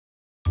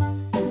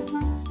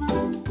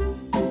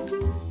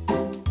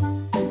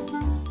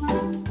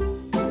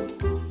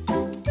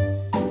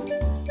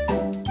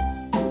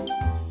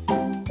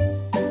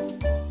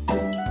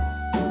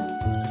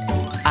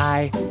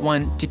I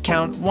want to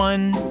count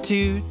 1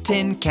 to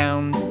 10.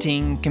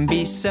 Counting can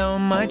be so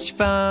much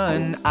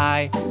fun.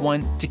 I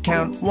want to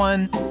count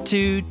 1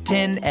 to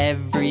 10,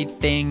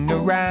 everything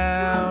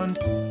around.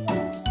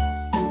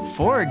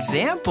 For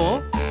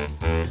example,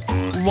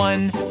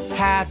 1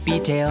 happy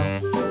tail,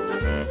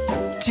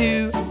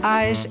 2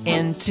 eyes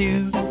and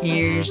 2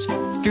 ears,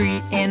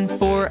 3 and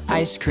 4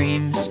 ice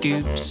cream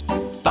scoops,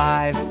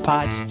 5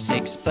 pots,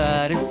 6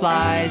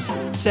 butterflies,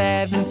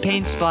 7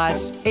 paint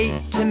spots,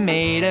 8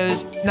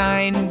 tomatoes,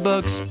 9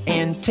 books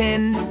and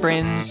 10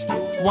 friends.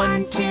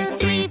 1, 2,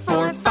 3,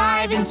 4,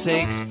 5 and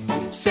 6,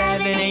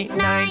 7, 8,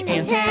 9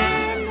 and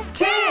 10.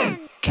 10!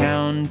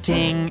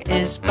 Counting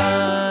is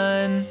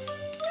fun.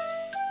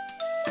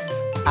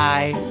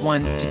 I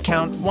want to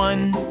count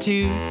 1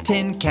 to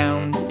 10.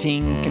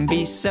 Counting can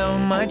be so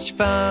much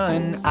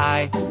fun.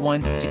 I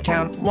want to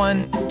count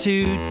 1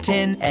 to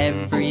 10,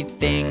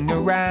 everything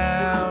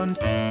around.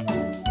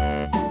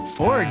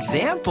 For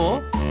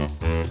example,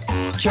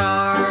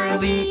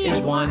 Charlie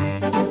is 1,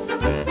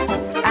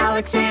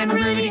 Alex and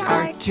Rudy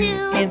are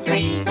 2 and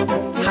 3,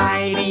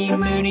 Heidi,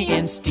 Mooney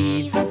and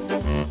Steve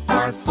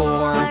are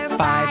 4,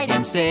 5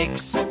 and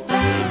 6,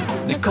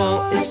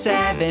 Nicole is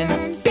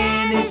 7,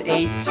 Ben is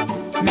 8,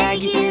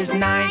 Maggie is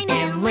 9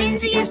 and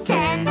Lindsay is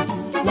 10.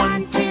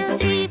 1, 2,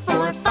 3,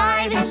 4,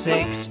 5 and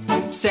 6,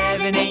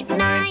 7, 8,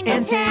 9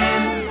 and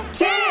 10.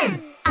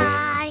 10!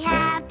 I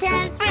have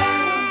 10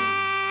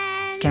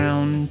 friends.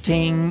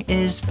 Counting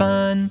is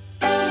fun.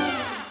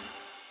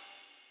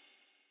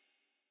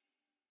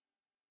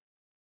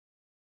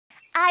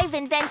 I've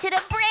invented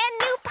a brand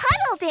new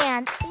puddle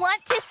dance.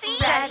 Want to see?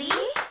 Ready?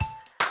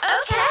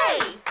 Okay.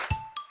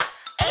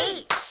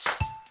 H,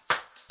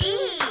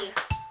 E,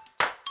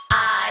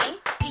 I,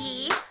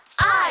 D,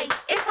 I.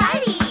 It's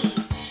Heidi.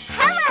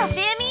 Hello,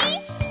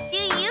 Bimi. Do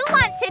you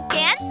want to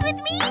dance with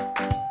me?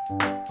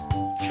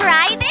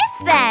 Try this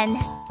then.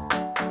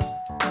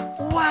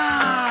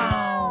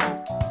 Wow!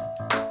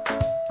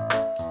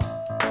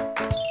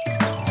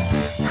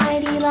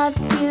 Heidi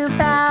loves to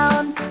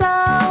bounce so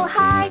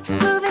high.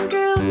 Move and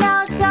groove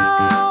now,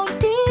 don't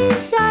be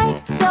shy.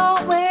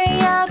 Don't worry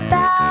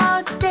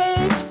about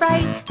stage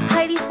fright.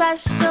 Heidi's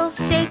special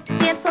shake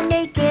dance will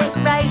make it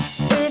right.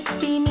 If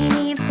Bimi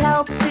needs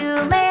help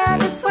to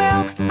land a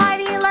twirl,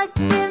 Heidi lets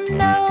him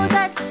know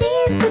that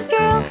she's the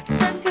girl.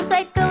 Since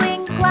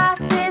recycling glass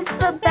is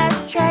the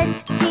best trend,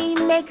 she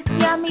makes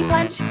yummy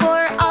punch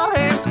for all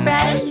her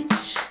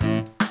friends.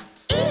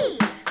 H, E,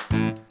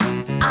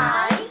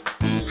 I,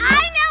 D.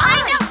 I know.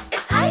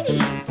 It's Heidi,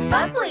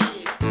 bubbly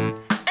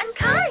and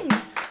kind,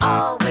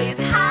 always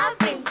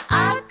having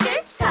a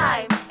good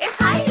time. It's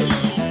Heidi.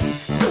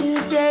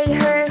 Today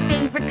her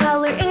favorite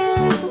color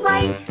is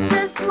white,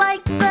 just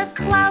like the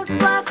clouds,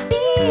 fluffy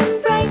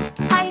and bright.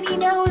 Heidi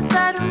knows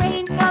that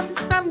rain comes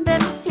from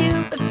them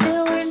too, but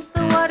still learns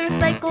the water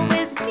cycle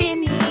with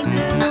Bimi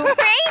Boo.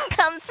 Rain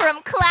comes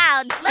from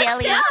clouds,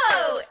 silly. Let's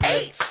go!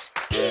 H,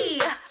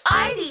 E,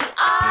 I, D,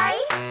 I.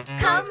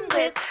 Come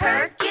with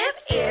her, give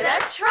it a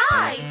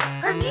try.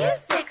 Her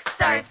music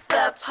starts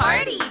the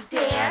party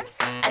dance,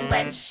 and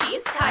when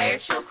she's tired,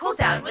 she'll cool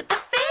down with the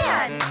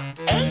fan.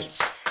 H,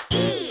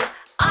 E,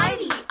 I,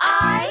 D,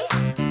 I.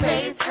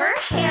 Raise her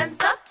hands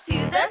up to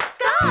the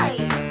sky.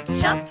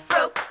 Jump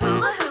rope,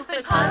 hula hoop,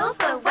 and puddles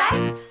a wet.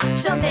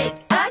 She'll make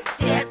a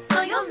dance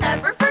so you'll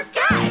never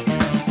forget.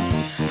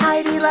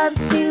 Heidi loves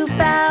to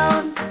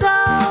bounce so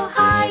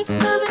high.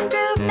 Move and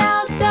groove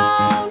now,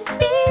 don't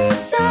be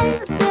shy.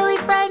 A silly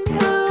friend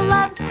who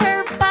loves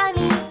her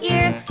bunny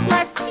ears.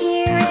 Let's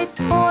hear it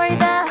for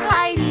the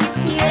Heidi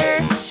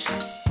cheer. H,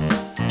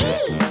 E,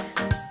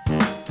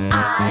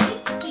 I,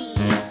 D,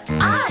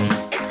 I.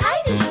 It's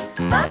Heidi,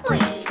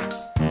 bubbly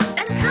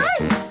and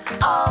kind,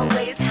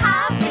 always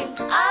having a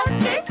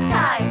good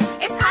time.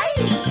 It's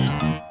Heidi.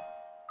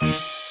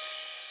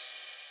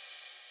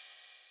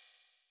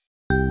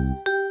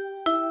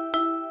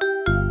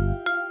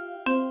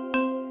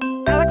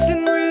 Alex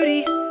and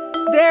Rudy,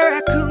 they're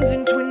raccoons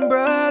and twin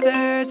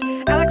brothers.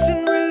 Alex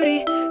and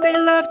Rudy, they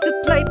love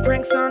to play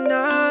pranks on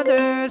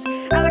others.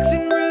 Alex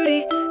and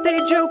Rudy, they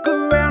joke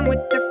around with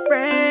their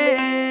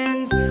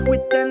friends.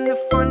 With them the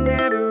fun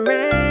never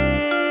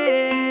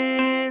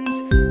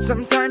ends.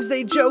 Sometimes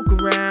they joke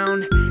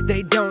around,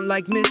 they don't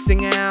like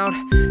missing out.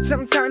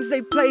 Sometimes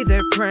they play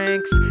their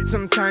pranks,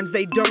 sometimes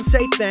they don't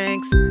say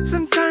thanks.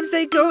 Sometimes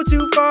they go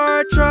too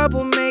far,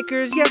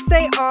 troublemakers, yes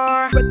they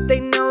are. But they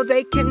know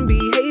they can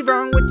behave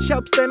wrong, which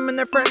helps them and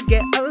their friends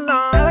get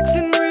along. Alex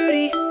and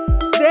Rudy,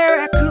 they're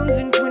raccoons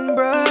and twin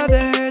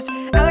brothers.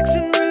 Alex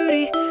and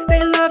Rudy,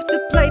 they love to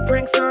play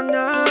pranks on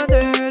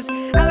others.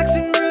 Alex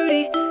and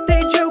Rudy,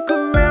 they joke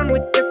around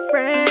with their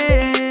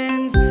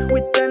friends.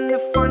 With them the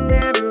fun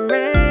never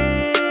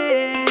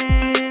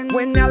ends.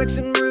 When Alex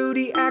and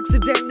Rudy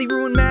accidentally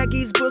ruined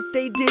Maggie's book,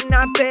 they did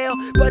not bail.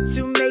 But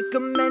to make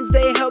amends,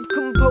 they helped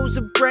compose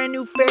a brand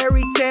new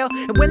fairy tale.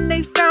 And when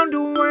they found a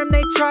worm,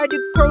 they tried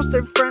to gross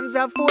their friends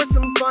out for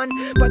some fun.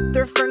 But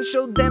their friends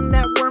showed them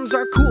that worms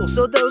are cool,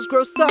 so those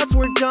gross thoughts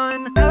were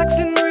done. Alex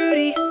and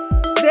Rudy,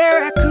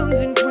 They're raccoons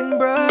and twin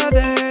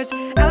brothers.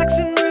 Alex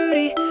and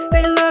Rudy,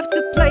 they love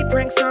to play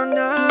pranks on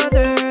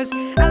others.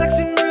 Alex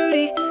and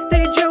Rudy,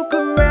 they joke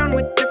around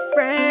with their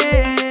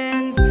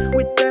friends.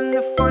 With them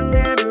the fun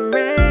never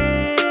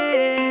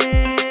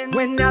ends.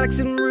 When Alex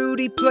and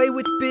Rudy play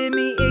with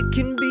Bimi, it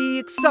can be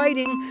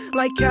exciting,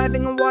 like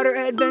having a water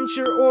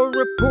adventure or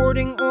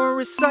reporting or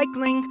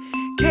recycling.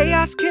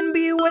 Chaos can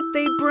be what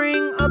they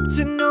bring, up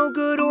to no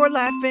good or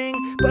laughing,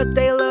 but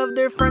they love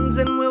their friends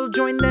and will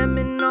join them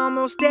in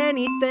almost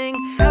anything.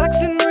 Alex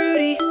and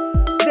Rudy,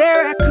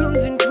 they're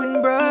raccoons and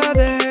twin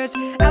brothers.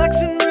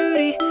 Alex and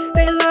Rudy,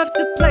 they love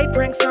to play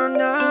pranks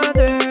on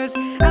others.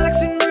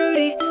 Alex and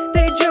Rudy,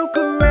 they joke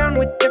around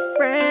with their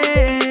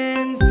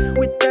friends.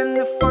 With them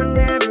the fun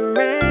never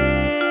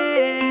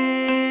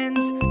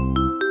ends.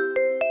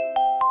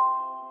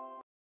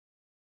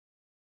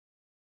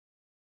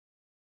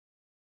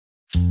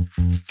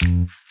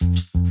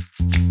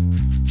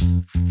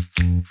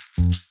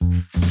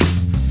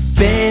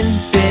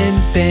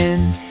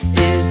 Ben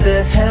is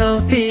the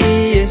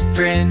healthiest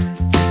friend.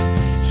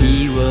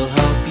 He will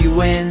help you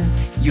win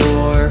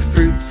your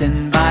fruits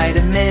and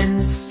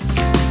vitamins.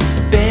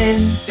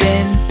 Ben,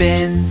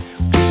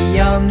 we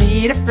all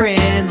need a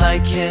friend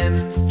like him.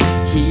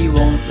 He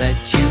won't let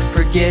you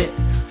forget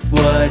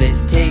what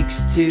it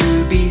takes to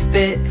be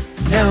fit.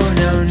 No.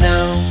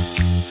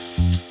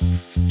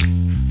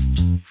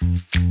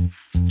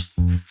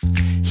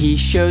 He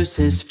shows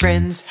his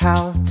friends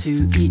how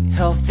to eat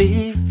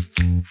healthy,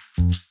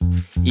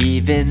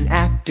 even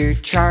after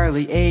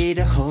Charlie ate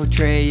a whole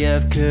tray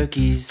of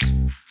cookies.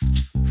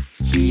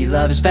 He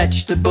loves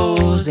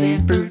vegetables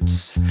and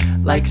fruits,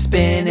 like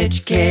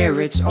spinach,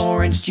 carrots,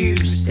 orange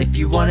juice. If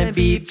you want to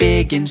be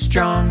big and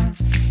strong,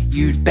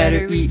 you'd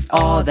better eat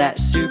all that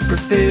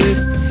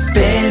superfood.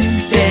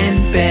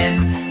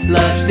 Ben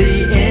loves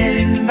the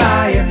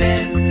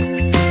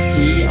environment.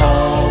 He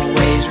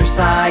always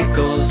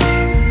recycles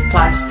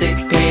plastic,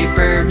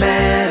 paper,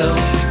 metal.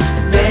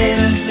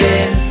 Ben,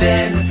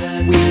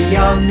 we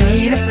all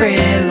need a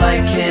friend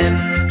like him.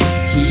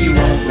 He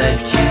won't let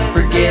you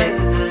forget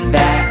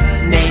that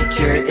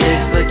nature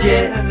is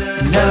legit.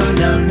 No.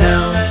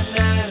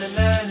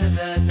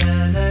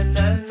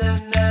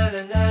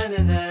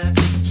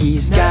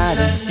 He's got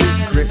a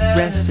secret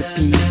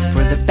recipe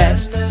for the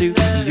best soup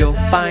you'll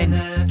find,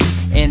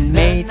 and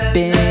made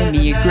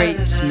Bimi a great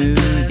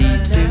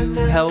smoothie to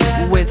help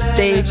with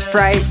stage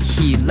fright.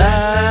 He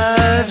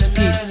loves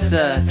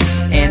pizza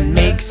and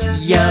makes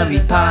yummy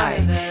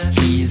pie.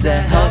 He's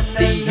a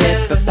healthy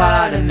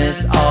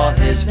hippopotamus, all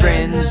his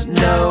friends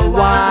know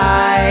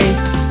why.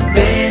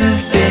 Ben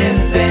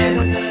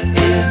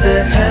is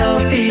the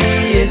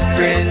healthiest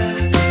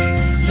friend.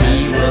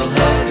 He will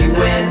help you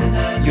win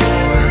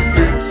your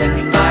fruits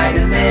and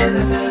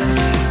vitamins.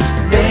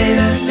 Ben,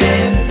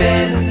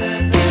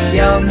 we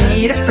all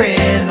need a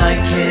friend like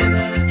him.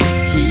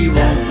 He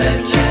won't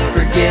let you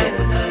forget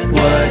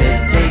what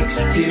it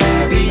takes to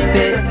be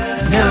fit.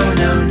 No.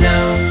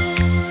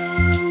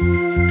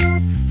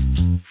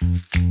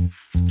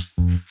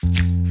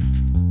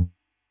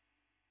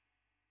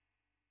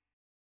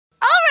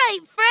 All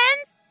right,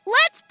 friends,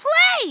 let's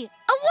play! A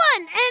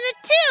 1 and a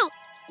 2.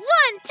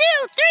 1, 2,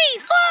 3,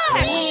 4!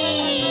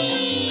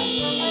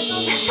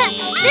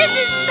 This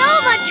is so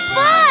much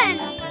fun!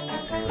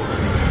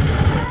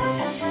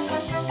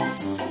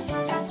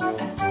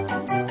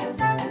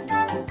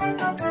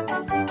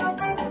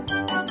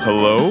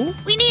 Hello?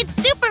 We need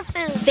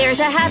superfood. There's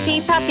a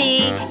happy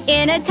puppy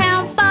in a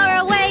town far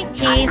away.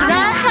 He's a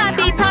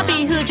happy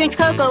puppy who drinks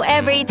cocoa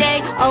every day,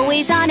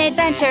 always on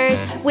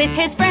adventures with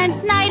his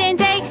friends night and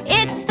day.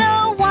 It's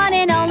the one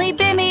and only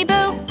Bimi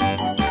Boo.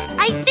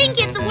 I think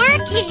it's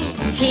working.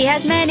 He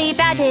has many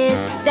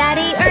badges that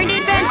he earned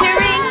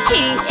adventuring.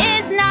 He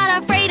is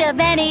not afraid of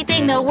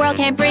anything the world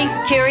can bring.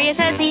 Curious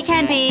as he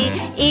can be,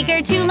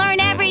 eager to learn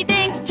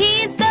everything.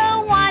 He's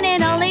the one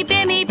and only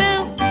Bimi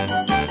Boo.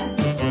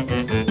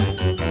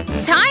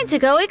 Time to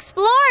go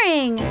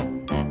exploring.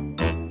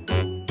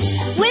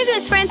 With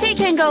his friends he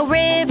can go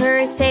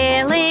river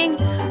sailing.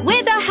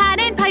 With a hat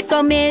and pipe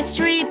go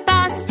mystery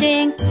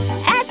busting.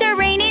 After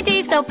rainy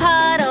days go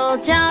puddle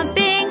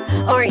jumping,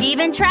 or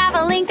even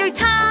traveling through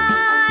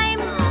time.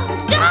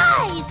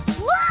 Guys,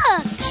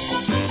 look!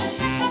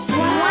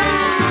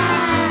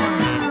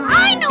 Wow!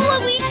 I know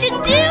what we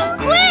should do!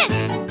 Quick!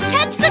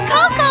 Catch the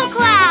cocoa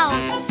cloud!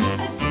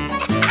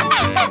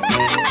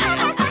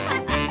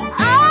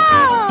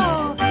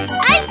 Oh!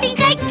 I think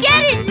I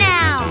get it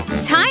now!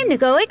 Time to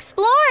go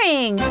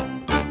exploring.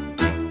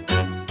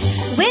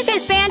 With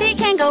his band he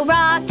can go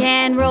rock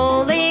and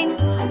rolling,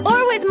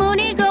 or with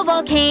Mooney go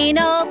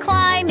volcano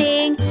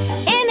climbing.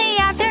 In the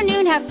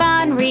afternoon have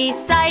fun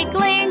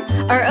recycling,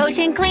 or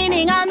ocean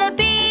cleaning on the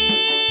beach.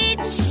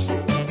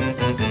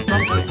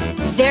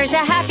 There's a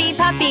happy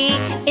puppy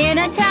in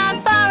a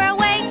town far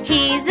away.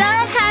 He's a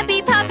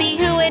happy puppy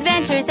who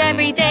adventures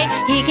every day.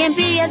 He can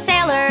be a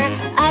sailor,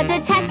 a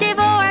detective,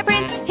 or a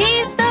prince.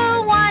 He's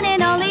the one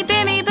and only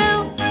Bimi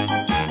Boo.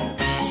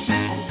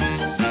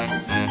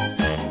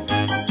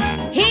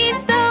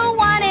 He's the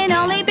one and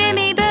only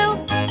Bimi Boo.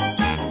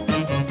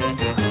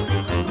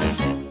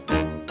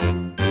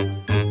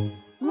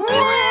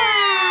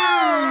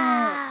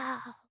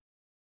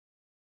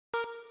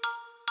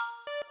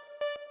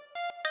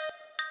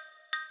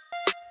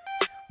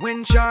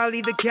 When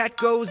Charlie the cat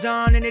goes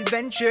on an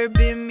adventure,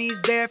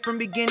 Bimi's there from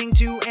beginning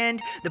to end.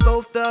 The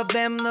both of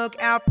them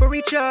look out for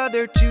each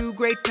other, two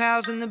great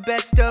pals and the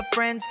best of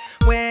friends.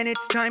 When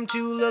it's time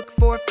to look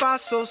for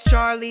fossils,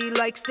 Charlie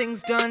likes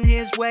things done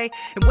his way.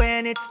 And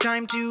when it's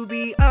time to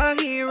be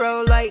a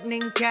hero,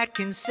 Lightning Cat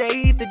can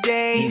save the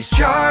day. He's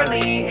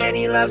Charlie and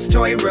he loves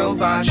toy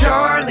robots.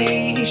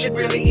 Charlie, he should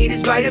really eat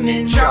his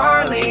vitamins.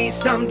 Charlie,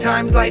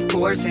 sometimes life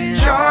bores him.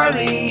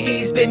 Charlie,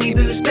 he's Bimi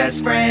Boo's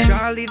best friend.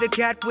 Charlie the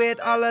cat with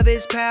all of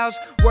his pals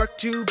work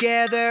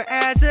together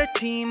as a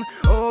team,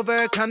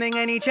 overcoming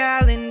any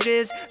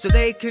challenges so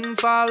they can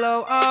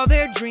follow all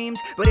their dreams.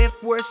 But if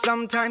we're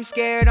sometimes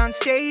scared on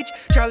stage,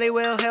 Charlie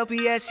will help,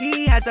 yes,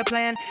 he has a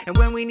plan. And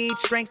when we need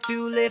strength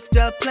to lift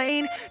a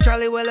plane,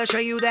 Charlie will assure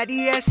you that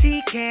yes,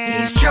 he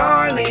can. He's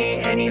Charlie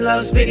and he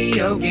loves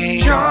video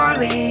games.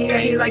 Charlie, yeah,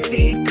 he likes to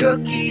eat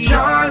cookies.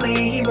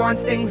 Charlie, he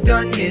wants things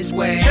done his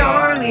way.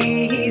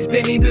 Charlie, he's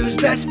Bimi Boo's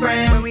best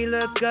friend. When we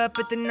look up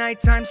at the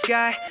nighttime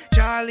sky,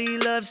 Charlie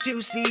loves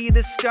to see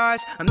the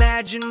stars.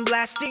 Imagine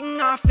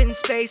blasting off in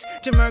space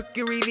to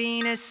Mercury,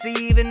 Venus,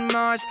 even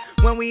Mars.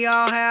 When we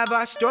all have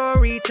our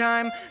story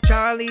time,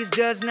 Charlie's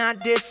does not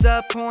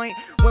disappoint.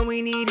 When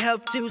we need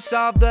help to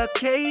solve the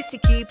case, he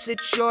keeps it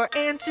short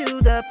and to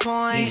the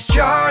point. He's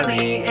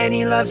Charlie and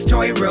he loves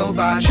toy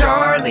robots.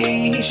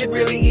 Charlie, he should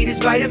really eat his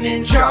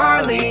vitamins.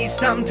 Charlie,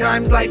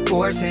 sometimes life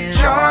bores him.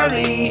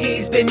 Charlie,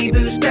 he's Bimi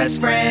Boo's best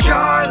friend.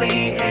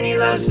 Charlie, and he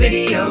loves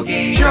video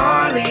games.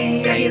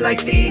 Charlie, yeah, he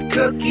likes to eat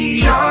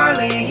cookies.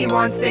 Charlie, he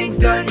wants things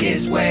done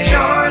his way.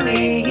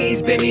 Charlie,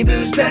 he's Bimi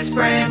Boo's best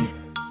friend.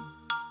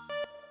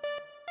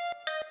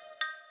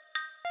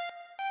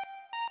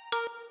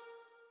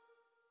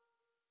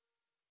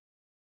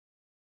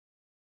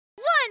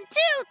 One,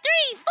 two,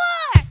 three,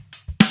 four!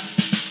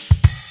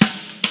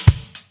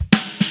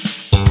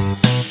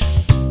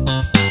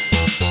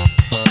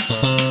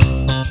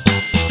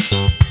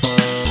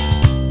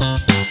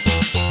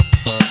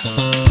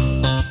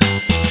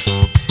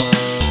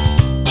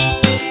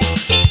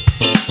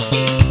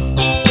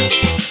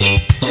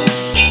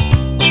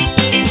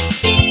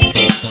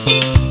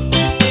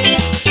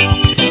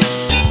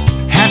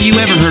 Have you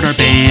ever heard our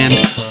band?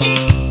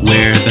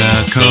 We're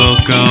the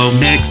Cocoa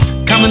Mix.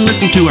 Come and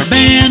listen to our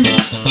band.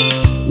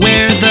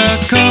 We're the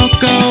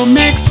Cocoa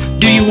Mix.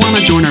 Do you want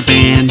to join our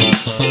band?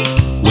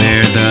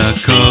 We're the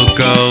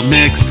Cocoa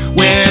Mix.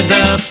 We're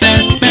the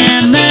best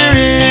band there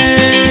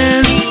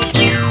is.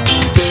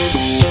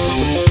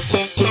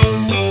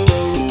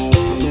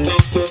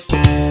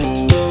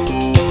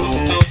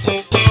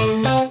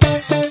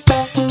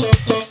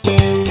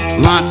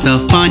 Lots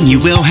of fun you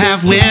will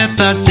have with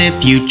us.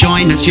 If you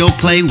join us, you'll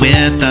play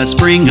with us.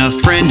 Bring a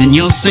friend and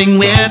you'll sing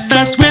with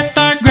us with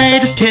our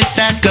greatest hit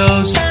that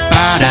goes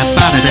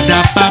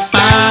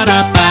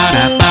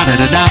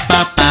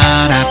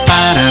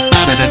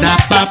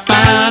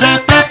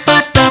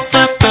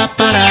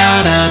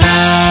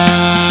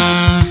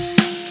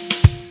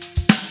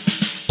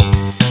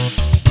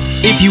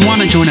If you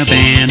want to join a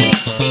band,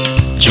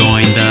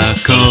 join the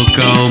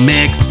Cocoa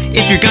Mix.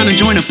 If you're gonna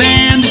join a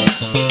band,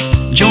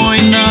 join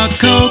the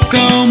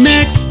Cocoa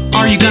Mix.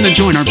 Are you gonna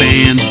join our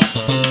band?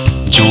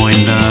 Join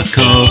the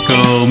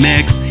Cocoa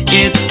Mix.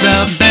 It's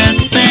the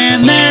best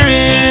band there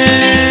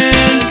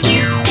is.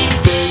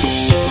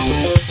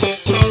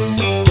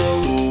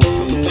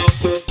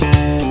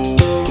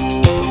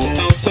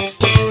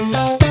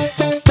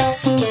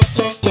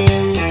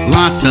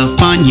 Lots of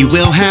fun you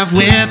will have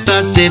with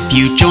us. If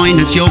you join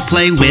us, you'll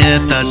play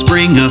with us.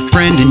 Bring a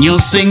friend and you'll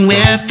sing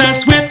with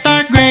us with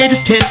our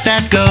greatest hit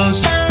that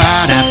goes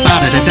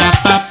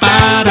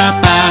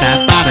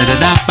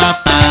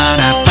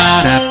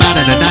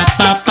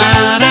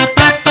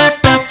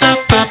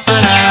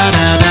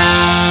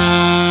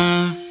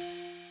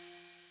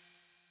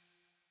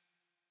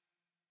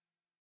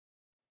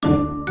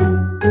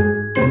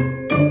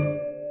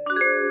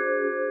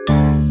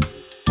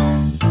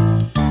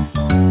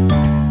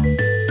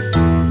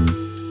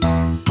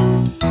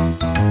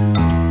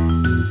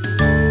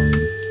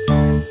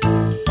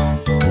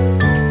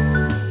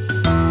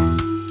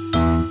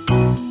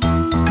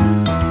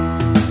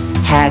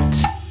Hat,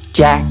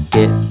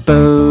 jacket,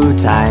 bow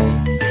tie,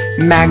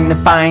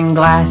 magnifying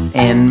glass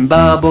and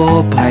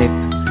bubble pipe.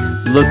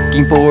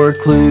 Looking for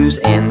clues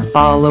and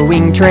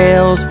following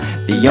trails,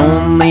 the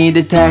only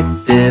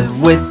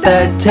detective with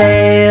a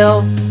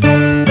tail.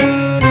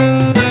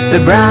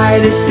 The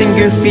brightest and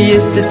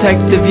goofiest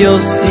detective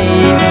you'll see,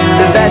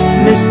 the best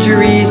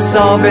mystery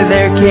solver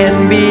there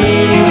can be.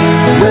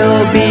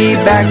 We'll be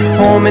back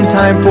home in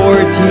time for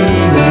tea.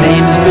 His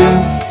name's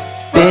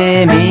Boo,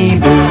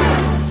 Bimi Boo.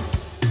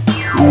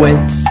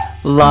 Wits,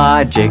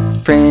 logic,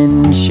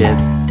 friendship,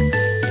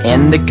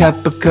 and a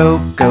cup of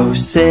cocoa,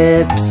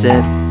 sip,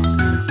 sip.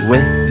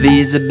 With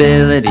these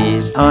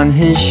abilities on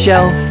his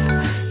shelf,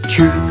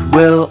 truth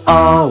will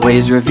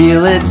always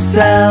reveal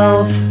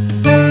itself.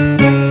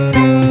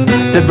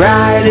 The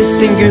brightest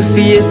and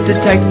goofiest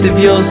detective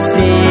you'll see,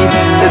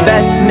 the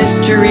best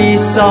mystery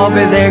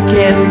solver there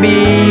can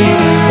be.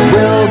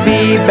 We'll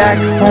be back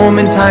home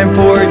in time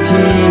for tea.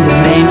 His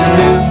name's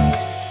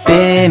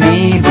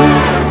Bimi Boo.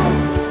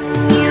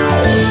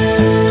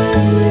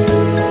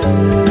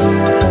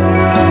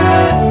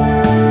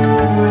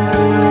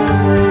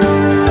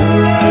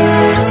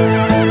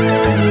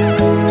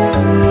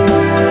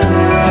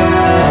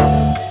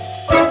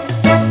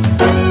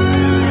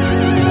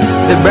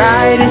 The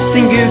brightest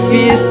and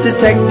goofiest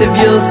detective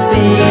you'll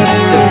see,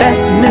 the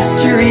best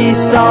mystery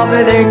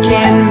solver there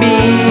can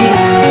be.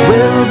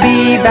 We'll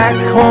be back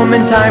home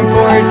in time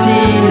for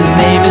tea. His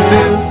name is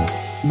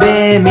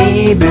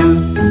Bimi Boo.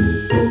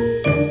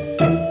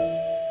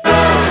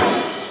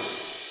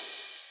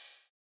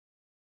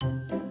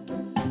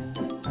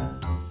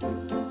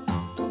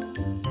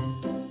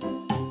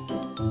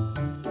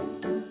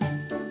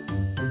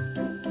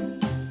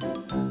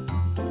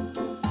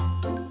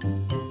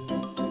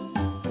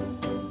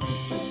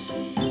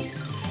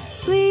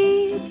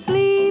 Sleep,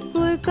 sleep,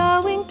 we're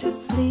going to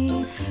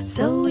sleep,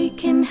 so we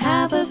can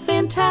have a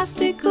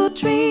fantastical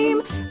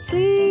dream.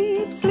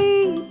 Sleep,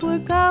 sleep, we're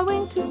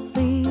going to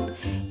sleep,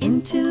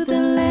 into the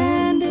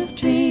land of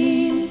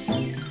dreams.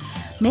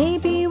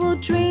 Maybe we'll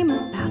dream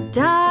about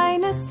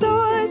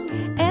dinosaurs,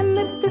 and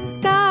that the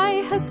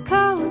sky has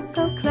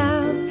cocoa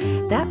clouds,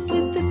 that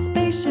with the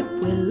spaceship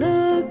we're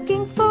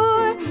looking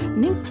for,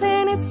 new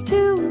planets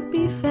to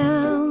be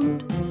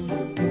found.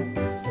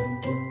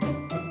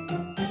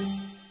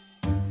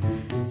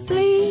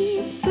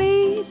 Sleep,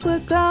 sleep, we're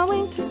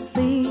going to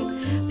sleep,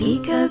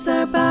 because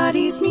our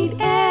bodies need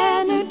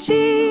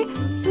energy.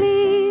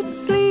 Sleep,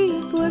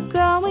 sleep, we're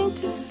going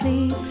to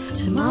sleep,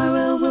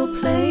 tomorrow we'll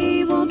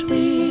play, won't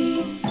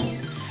we?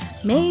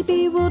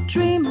 Maybe we'll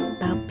dream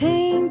about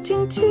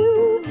painting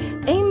too,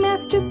 a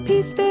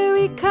masterpiece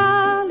very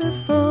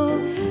colorful,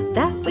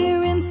 that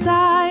we're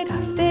inside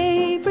our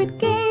favorite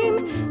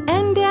game,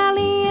 and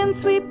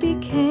aliens we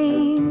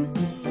became.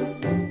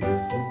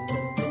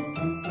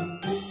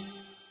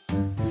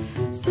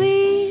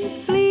 Sleep,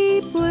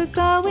 sleep, we're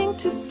going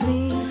to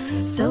sleep,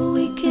 so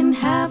we can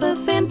have a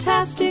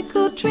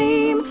fantastical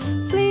dream.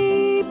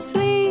 Sleep,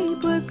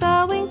 sleep, we're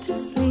going to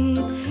sleep,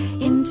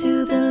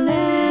 into the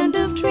land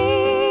of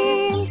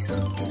dreams.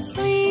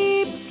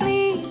 Sleep,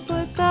 sleep,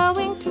 we're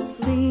going to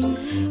sleep,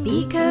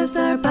 because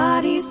our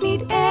bodies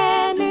need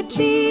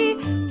energy.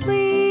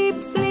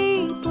 Sleep,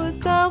 sleep, we're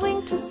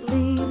going to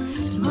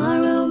sleep,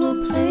 tomorrow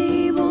we'll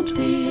play, won't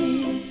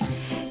we?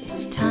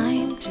 It's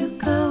time to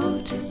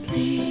go to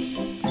sleep.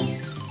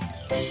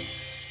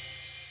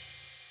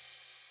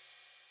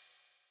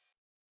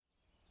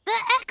 The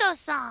Echo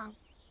Song.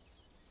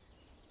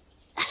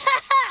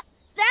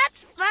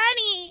 That's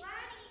funny.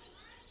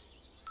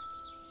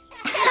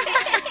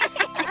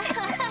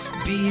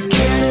 Be it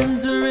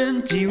cannons or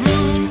empty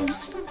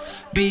rooms,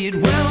 be it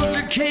wells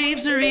or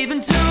caves or even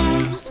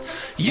tombs,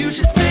 you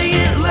should say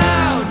it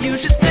loud, you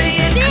should say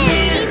it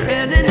clear,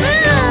 and an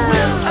echo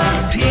will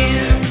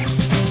appear.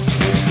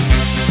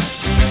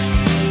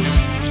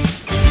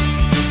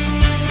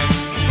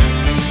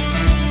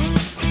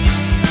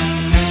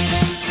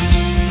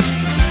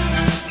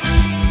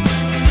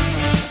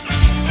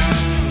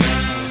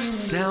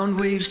 Sound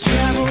waves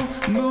travel,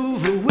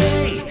 move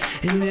away,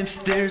 and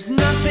if there's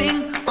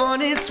nothing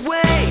on its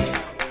way,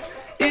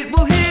 it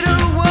will hit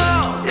a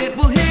wall, it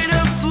will hit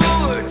a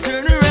floor,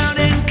 turn around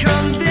and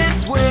come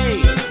this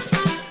way.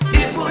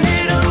 It will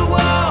hit a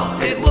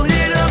wall, it will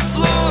hit a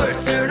floor,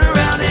 turn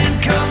around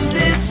and come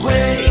this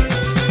way.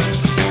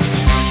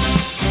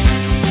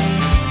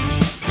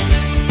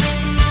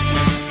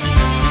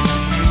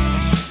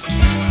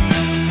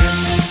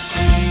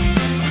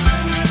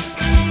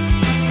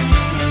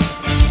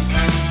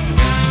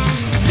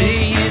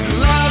 Say it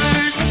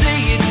louder,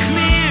 say it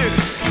clear,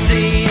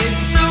 say it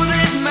so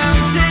that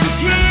mountains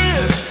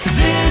hear.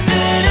 There's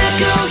an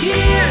echo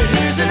here,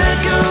 there's an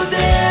echo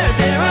there,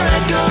 there are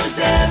echoes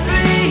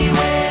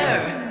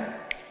everywhere.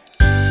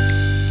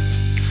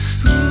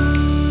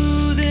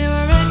 Ooh, there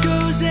are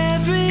echoes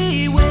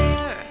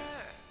everywhere.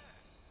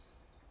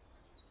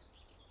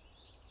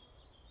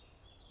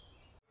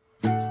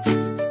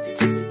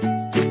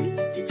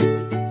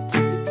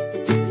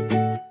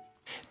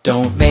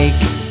 Don't make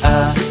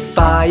a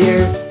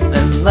fire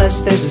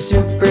unless there's a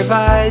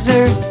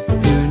supervisor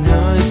who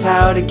knows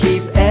how to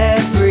keep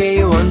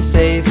everyone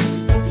safe.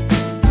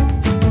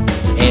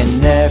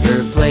 And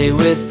never play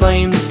with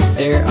flames,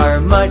 there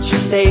are much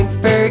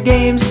safer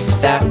games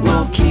that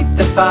will keep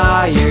the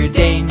fire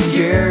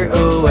danger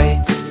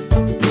away.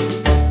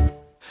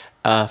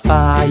 A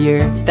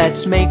fire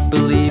that's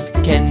make-believe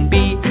can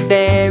be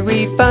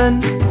very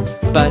fun,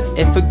 but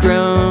if a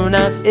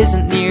grown-up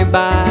isn't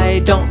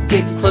nearby, don't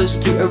get close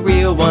to a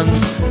real one.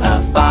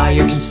 A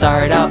fire can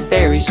start out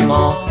very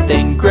small,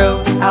 then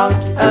grow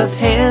out of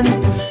hand.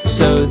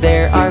 So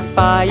there are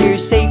fire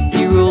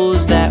safety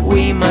rules that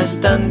we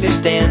must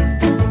understand.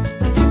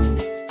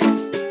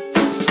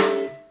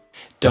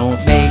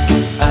 Don't make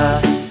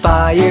a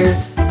fire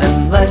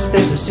unless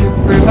there's a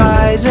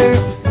supervisor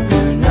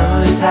who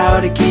knows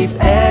how to keep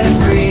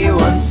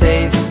everyone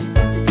safe.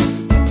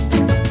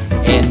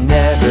 And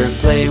never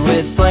play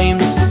with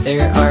flames.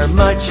 There are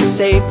much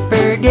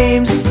safer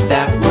games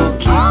that will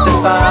keep the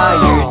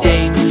fire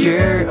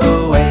danger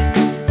away.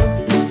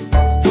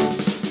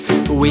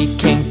 We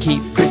can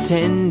keep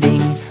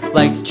pretending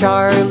like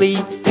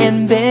Charlie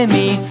and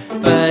Bimi,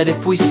 but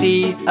if we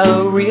see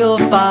a real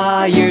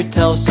fire,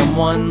 tell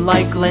someone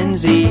like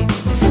Lindsay.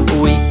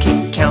 We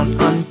can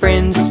count on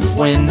friends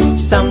when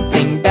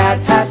something bad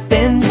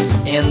happens,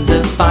 and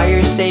the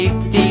fire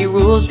safety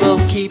rules will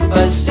keep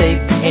us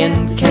safe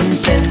and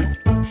content.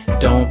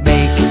 Don't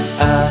make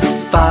a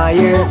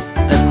fire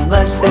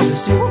unless there's a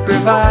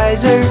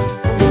supervisor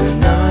who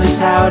knows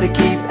how to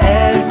keep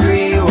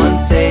everyone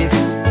safe.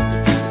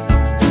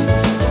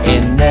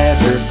 And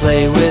never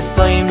play with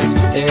flames.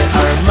 There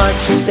are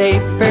much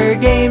safer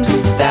games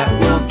that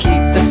will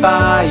keep the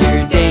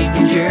fire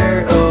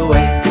danger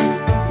away.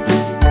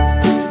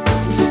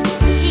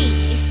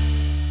 Gee,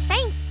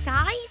 thanks,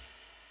 guys.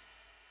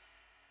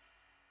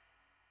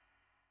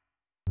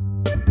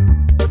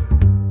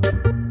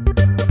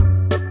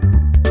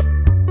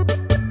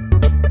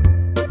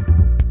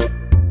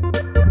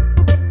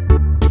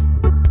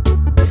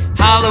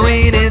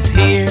 Halloween is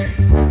here,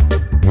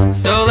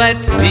 so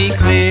let's be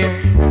clear.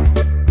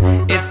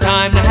 It's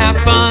time to have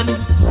fun,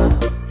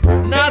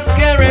 not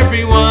scare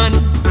everyone.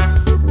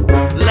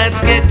 Let's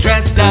get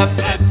dressed up,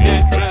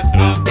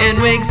 in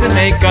wigs and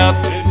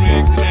makeup.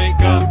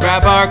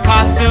 Grab our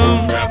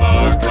costumes,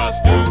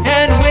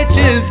 and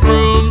witches'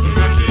 brooms.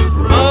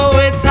 Oh,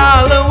 it's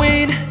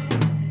Halloween.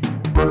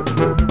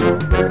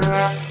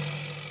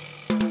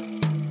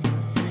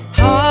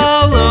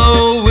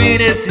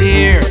 Halloween is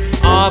here,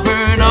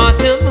 Auburn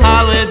autumn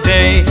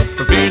holiday.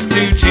 From fears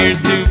to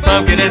cheers to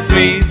pumpkin and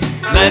sweets,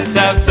 let's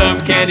have some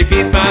candy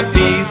piece by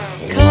piece.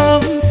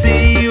 Come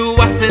see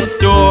what's in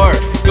store.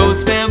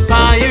 Ghosts,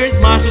 vampires,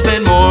 monsters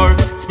and more.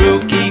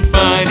 Spooky,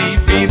 funny,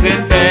 fiends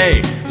and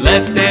fae.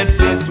 Let's dance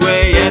this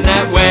way and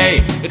that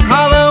way. It's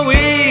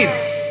Halloween.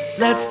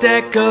 Let's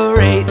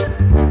decorate.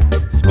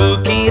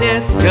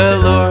 Spookiness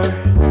galore.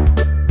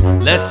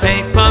 Let's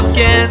paint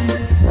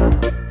pumpkins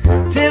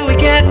till we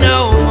get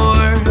no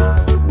more.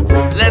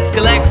 Let's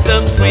collect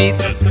some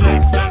sweets,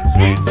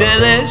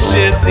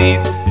 delicious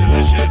eats.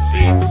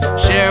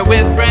 Share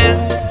with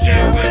friends,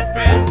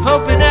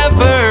 hope it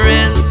never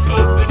ends.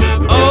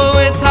 Oh,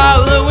 it's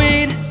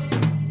Halloween.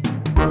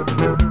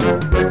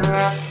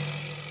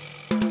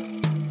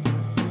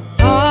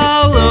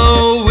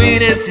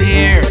 Halloween is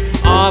here,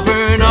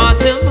 Auburn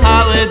autumn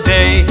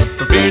holiday.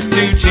 From fears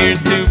to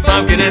cheers to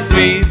pumpkin and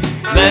sweets,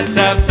 let's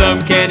have some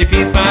candy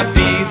piece by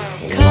piece.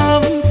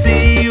 Come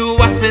see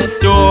what's in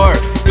store.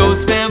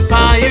 Ghosts,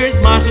 vampires,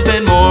 monsters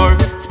and more.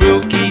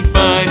 Spooky,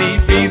 funny,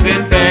 fiends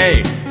and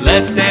fae.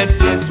 Let's dance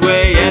this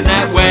way and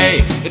that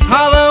way. It's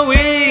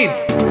Halloween.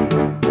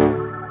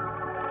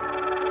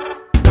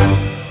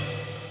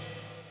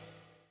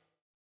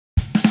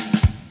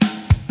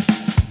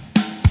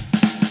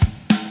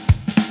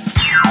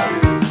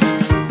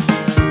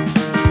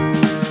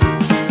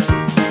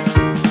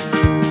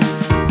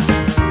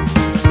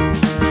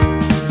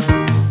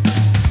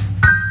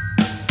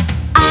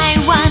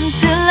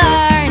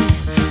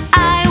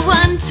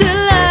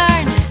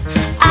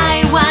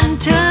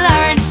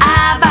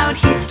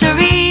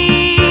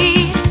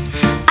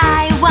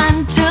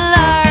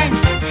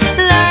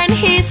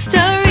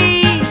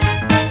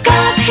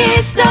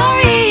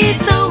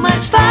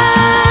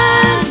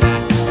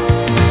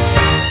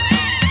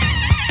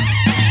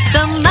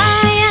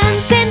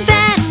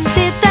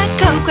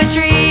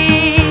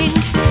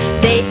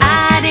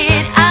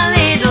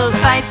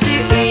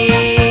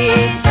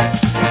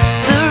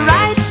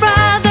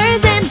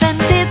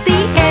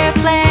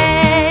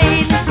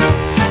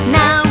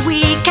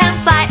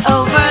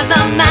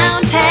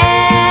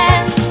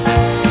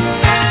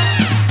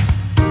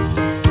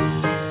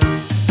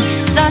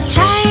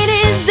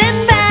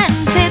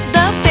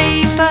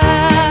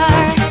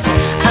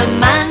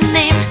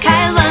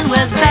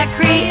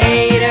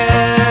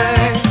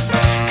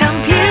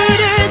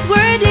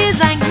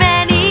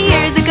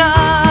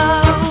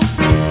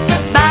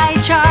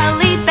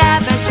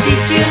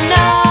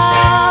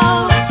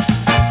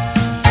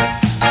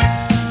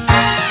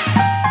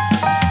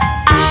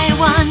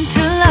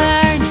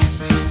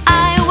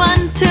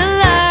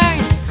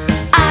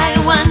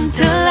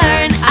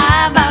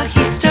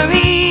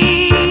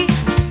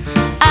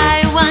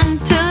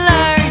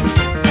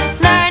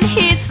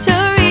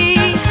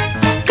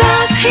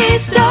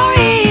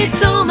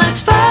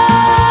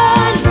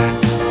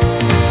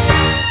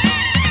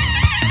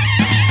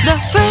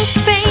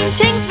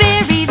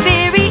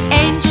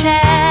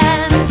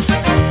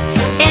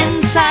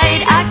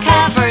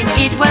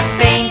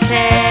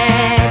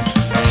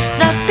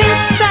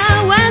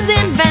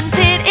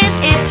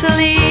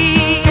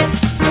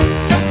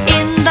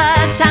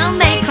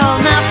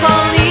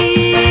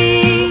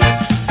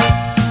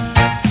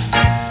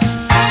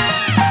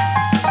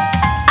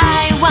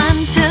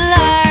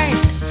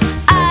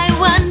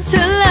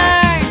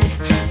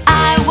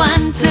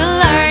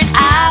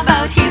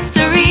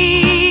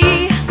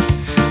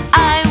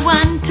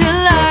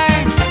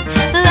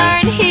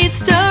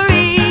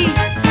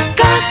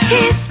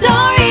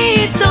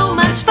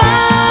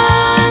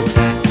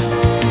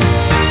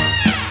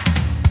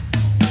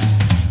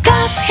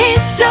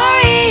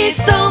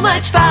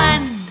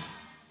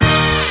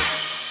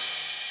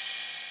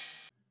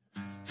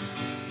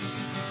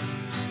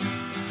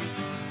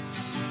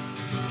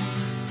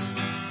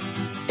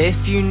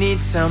 If you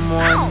need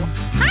someone Oh,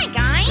 hi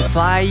guys. to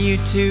fly you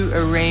to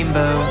a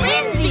rainbow,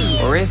 Lindsay.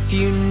 or if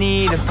you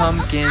need a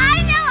pumpkin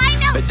I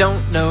know. but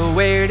don't know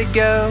where to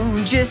go,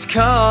 just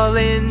call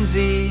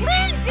Lindsay.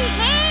 Lindsay,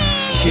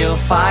 hey. She'll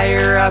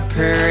fire up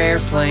her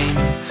airplane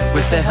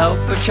with the help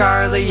of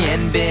Charlie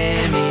and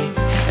Bimi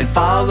and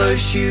follow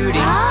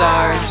shooting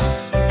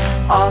stars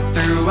all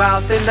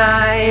throughout the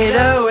night.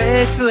 Oh,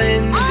 it's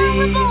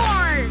Lindsay. All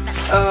aboard.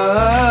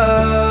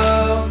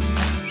 Oh,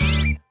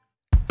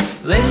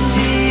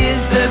 Lindsay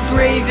is the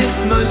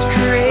bravest, most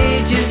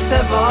courageous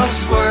of all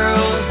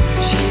squirrels.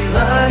 She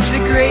loves a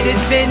great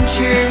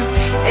adventure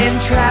and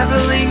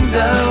traveling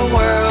the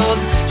world.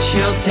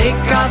 She'll take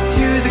off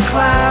to the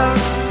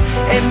clouds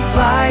and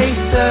fly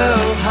so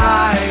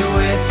high.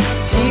 With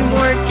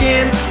teamwork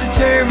and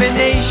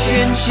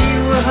determination, she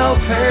will help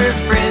her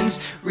friends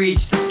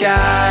reach the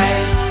sky.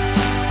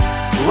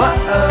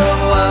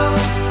 Whoa-oh-oh,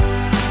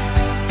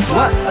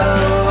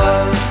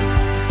 whoa-oh-oh,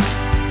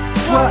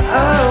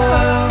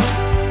 whoa-oh-oh.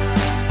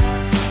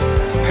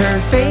 Her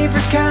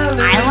favorite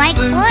color I is like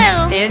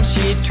blue. and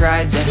she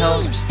tried to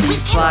help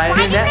Steve fly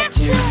in that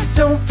too.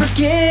 Don't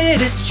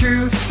forget it's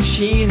true,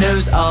 she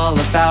knows all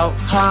about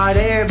hot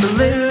air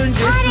balloons.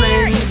 It's Hot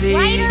air is Lindsay.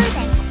 lighter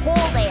than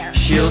cold air.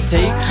 She'll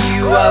take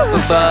you up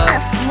A above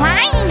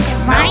flying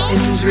device.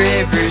 mountains,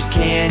 rivers,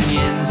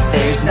 canyons.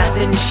 There's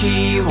nothing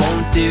she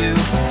won't do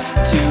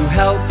to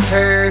help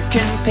her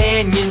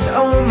companions.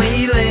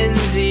 Only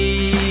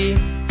Lindsay.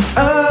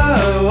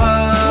 Oh,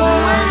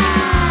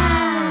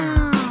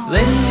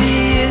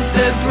 Lindsay is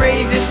the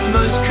bravest,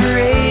 most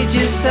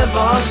courageous of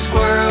all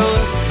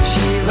squirrels.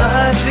 She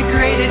loves a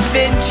great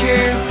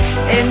adventure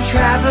and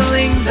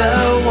traveling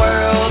the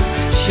world.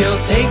 She'll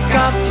take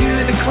off to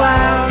the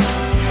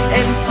clouds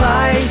and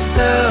fly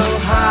so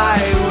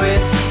high.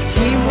 With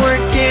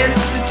teamwork and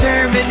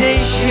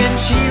determination,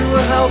 she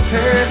will help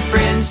her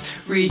friends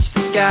reach the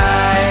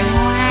sky.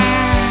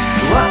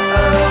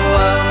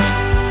 Whoa-oh-oh,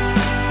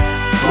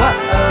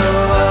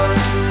 whoa-oh-oh,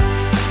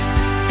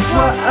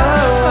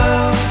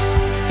 whoa-oh-oh,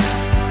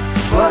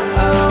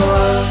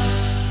 whoa-oh-oh.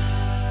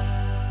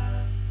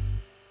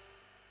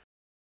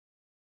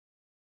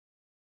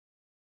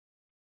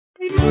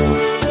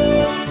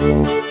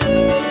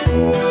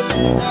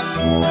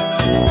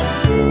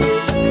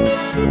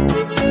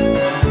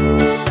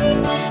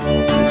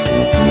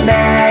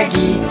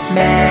 Maggie,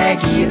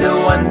 Maggie, the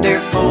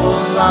wonderful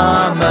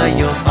llama.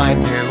 You'll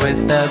find her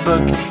with a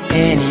book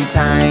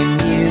anytime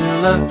you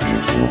look.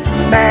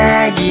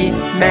 Maggie,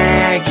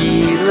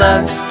 Maggie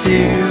loves to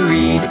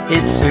read.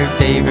 It's her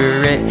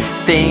favorite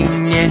thing,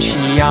 and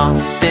she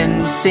often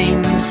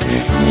sings.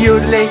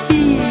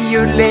 Yodel-hee,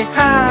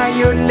 yodel-ha,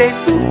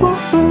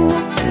 yodel-hoo-hoo-hoo.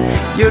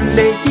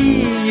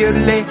 Yodel-hee,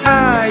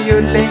 yodel-ha,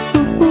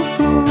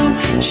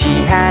 yodel-hoo-hoo-hoo. She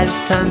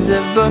has tons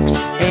of books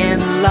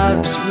and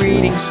loves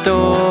reading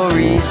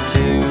stories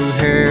to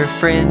her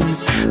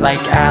friends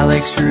like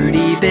Alex,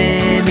 Rudy,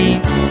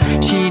 Bimi.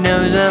 She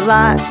knows a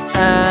lot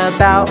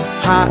about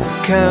hot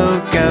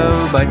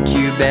cocoa, but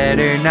you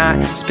better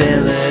not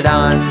spill it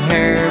on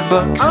her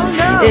books. Oh,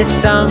 no. If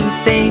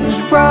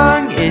something's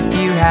wrong, if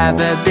you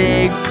have a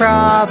big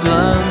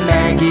problem,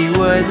 Maggie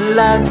would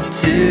love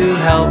to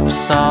help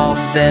solve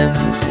them.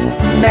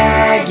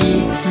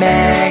 Maggie,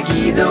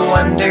 Maggie, the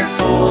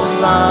wonderful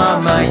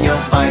llama. You'll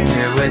find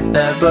her with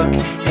a book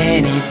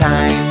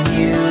anytime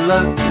you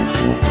look.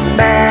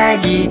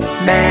 Maggie,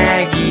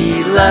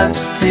 Maggie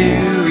loves to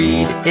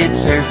read.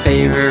 It's her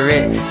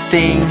favorite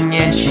thing,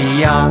 and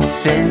she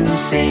often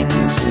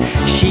sings.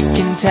 She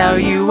can tell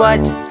you what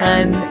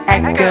an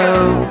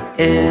echo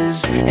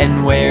is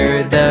and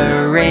where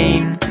the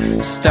rain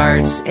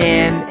starts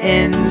and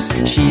ends.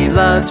 She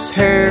loves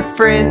her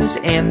friends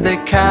and the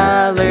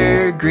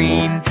color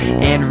green,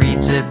 and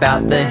reads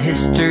about the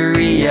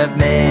history of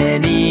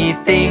many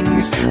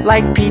things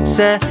like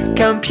pizza,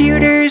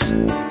 computers,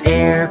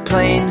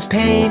 airplanes,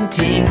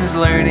 paintings.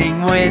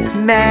 Learning with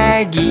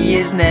Maggie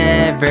is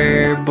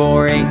never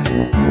boring.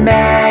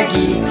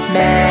 Maggie,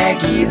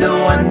 Maggie, the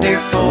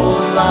wonderful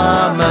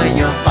llama.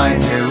 You'll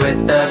find her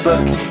with a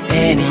book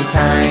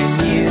anytime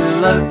you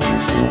look.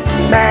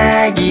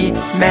 Maggie,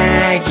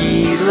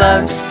 Maggie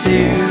loves to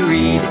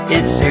read.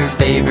 It's her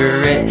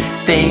favorite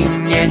thing,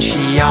 and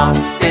she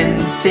often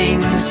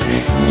sings.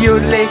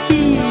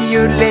 Yodel-hee,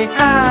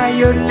 yodel-ha,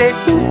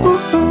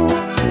 yodel-hoo-hoo-hoo.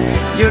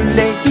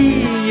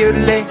 Yodel-hee,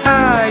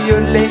 yodel-ha,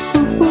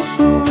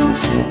 yodel-hoo-hoo-hoo.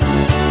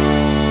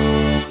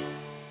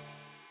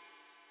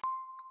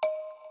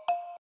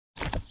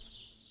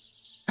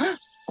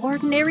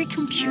 Ordinary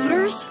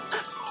computers?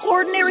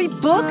 Ordinary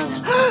books?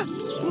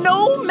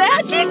 No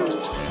magic?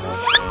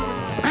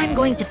 I'm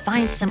going to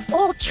find some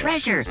old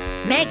treasure.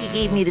 Maggie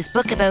gave me this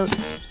book about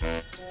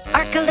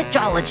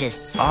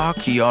archaeologists.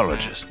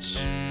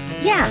 Archaeologists.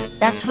 Yeah,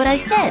 that's what I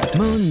said.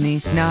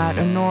 Mooney's not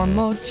a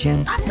normal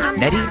chimp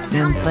that eats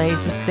and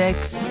plays with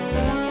sticks.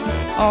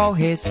 All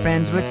his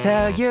friends would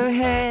tell you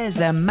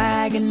he's a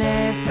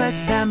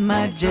magnificent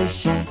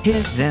magician.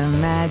 His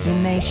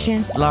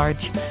imagination's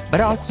large, but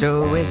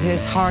also is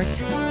his heart.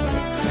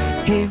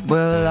 He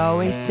will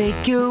always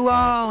take you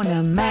on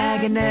a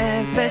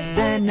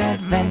magnificent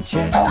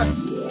adventure.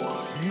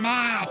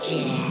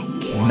 Magic.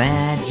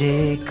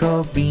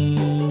 Magical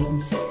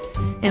beans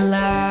and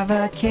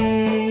lava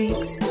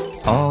cakes.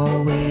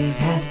 Always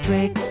has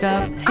tricks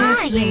up his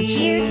I am sleeve.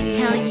 here to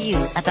tell you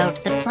about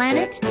the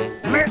planet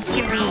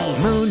Mercury.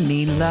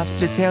 Mooney loves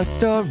to tell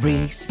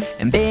stories,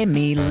 and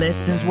Bimi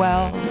listens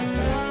well.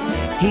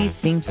 He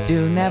seems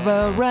to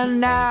never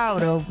run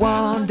out of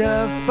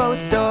wonderful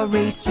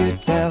stories to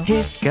tell.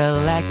 He's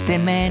collected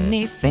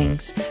many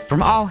things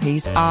from all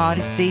his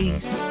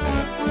odysseys.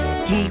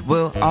 He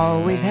will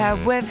always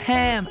have with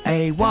him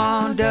a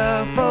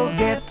wonderful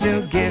gift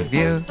to give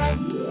you.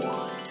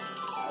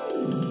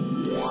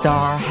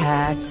 Star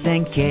hats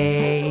and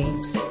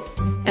capes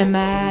and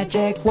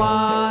magic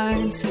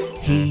wands.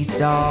 He's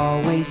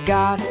always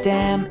got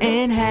them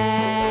in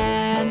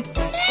hand.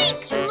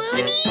 Thanks,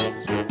 Mooney!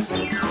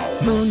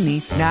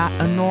 Mooney's not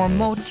a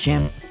normal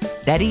chimp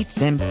that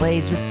eats and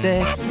plays with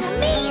sticks. That's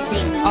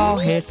amazing. All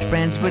his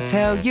friends would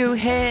tell you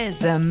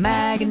he's a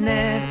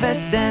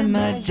magnificent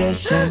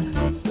magician.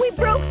 We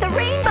broke the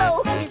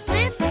rainbow. Is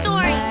this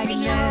story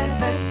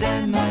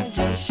Magnificent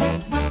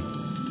magician.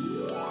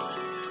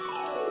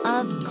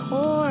 Of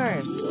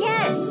course.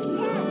 Yes.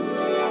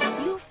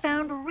 You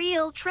found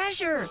real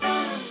treasure.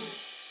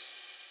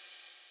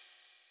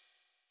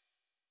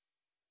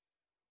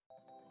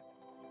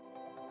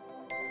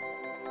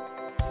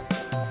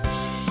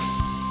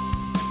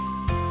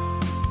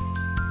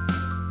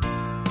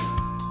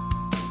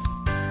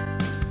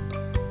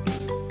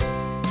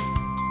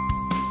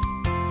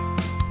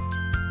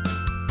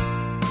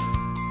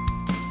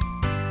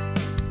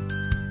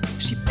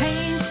 She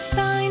paints a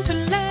sign to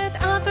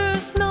let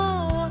others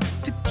know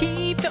to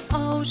keep the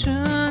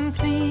ocean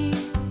clean.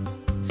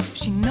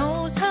 She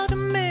knows how to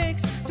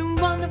mix the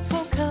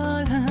wonderful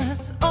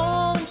colors,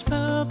 orange,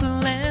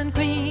 purple and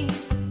green.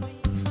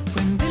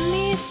 When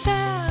Bimi is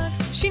sad,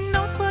 she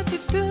knows what to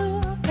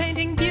do,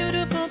 painting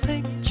beautiful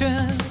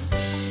pictures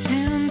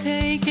and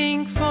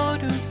taking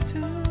photos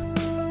too.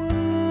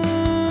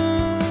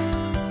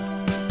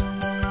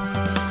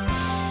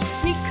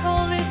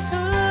 Nicole is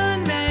her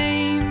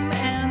name,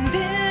 and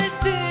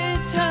this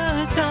is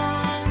her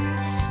song.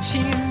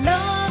 She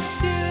loves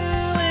to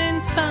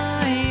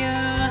inspire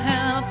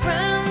her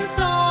friends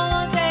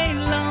all day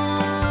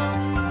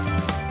long.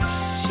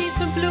 She's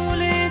a blue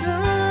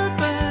little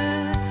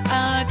bird,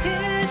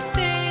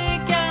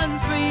 artistic and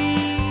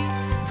free,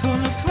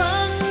 full of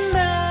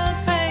wonder,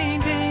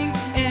 painting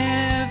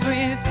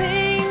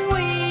everything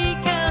we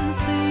can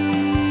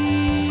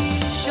see.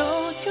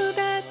 Shows you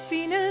that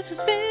Venus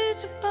is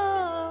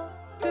visible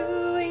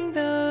during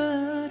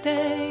the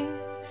day,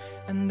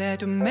 and that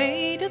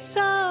tomatoes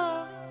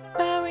are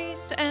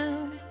berries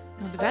and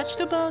not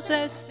vegetables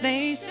as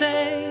they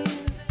say.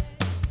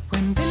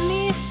 When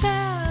Bimi is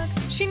sad,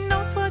 she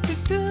knows what to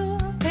do,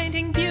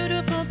 painting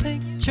beautiful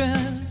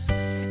pictures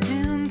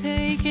and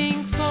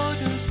taking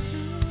photos too.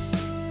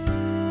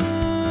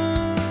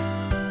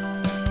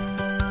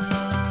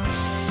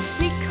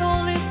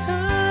 Nicole is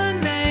her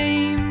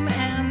name,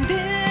 and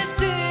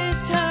this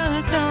is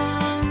her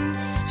song.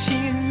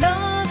 She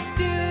loves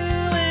to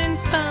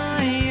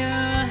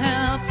inspire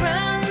her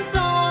friends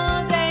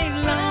all day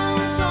long.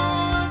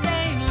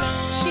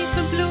 She's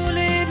a blue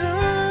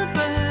little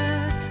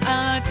bird,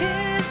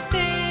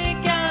 artistic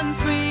and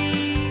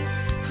free,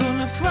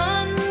 full of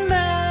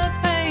wonder,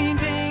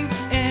 painting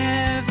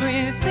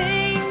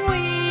everything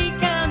we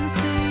can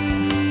see.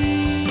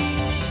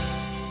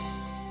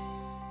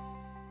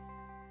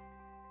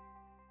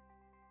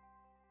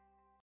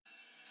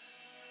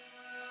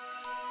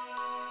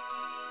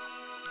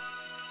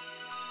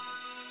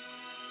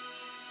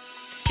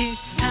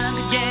 It's time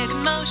to get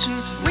in motion.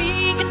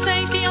 We can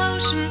save the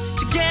ocean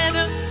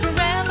together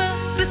forever.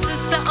 This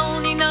is our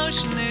only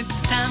notion.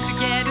 It's time to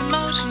get in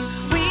motion.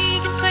 We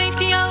can save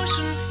the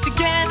ocean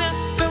together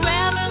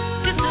forever.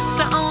 This is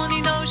our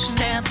only notion.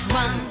 Step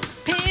one,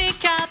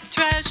 pick up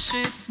trash.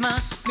 It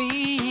must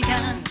be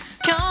done.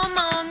 Come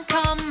on,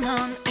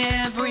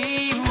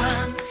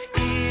 everyone.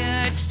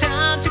 It's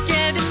time to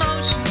get in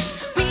motion.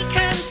 We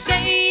can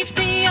save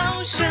the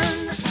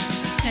ocean.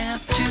 Step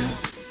two,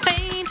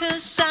 paint a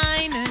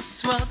sign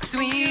is what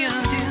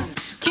we'll do.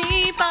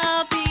 Keep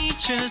our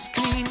beaches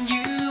clean,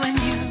 you and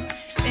you.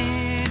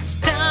 It's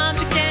time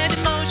to get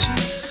in motion.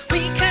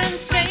 We can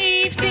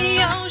save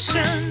the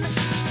ocean.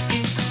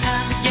 It's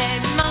time to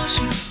get in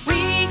motion.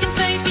 We can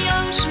save the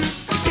ocean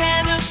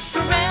together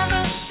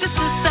forever. This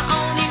is our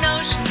only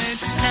notion.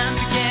 It's time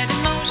to get in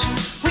motion.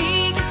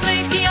 We can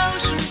save the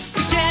ocean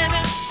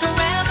together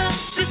forever.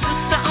 This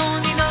is our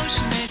only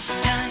notion. It's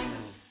time.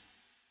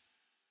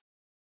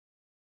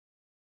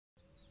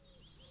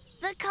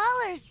 The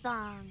Color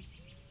Song.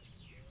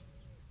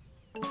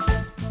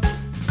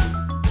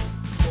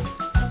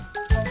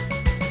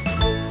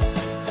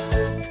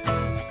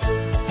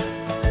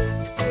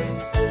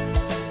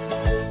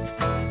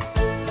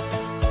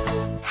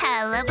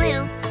 Hello,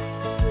 blue.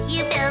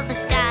 You fill the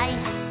sky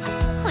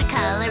with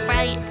color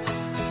bright.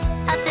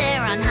 Up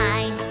there on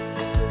high,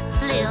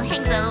 blue, hang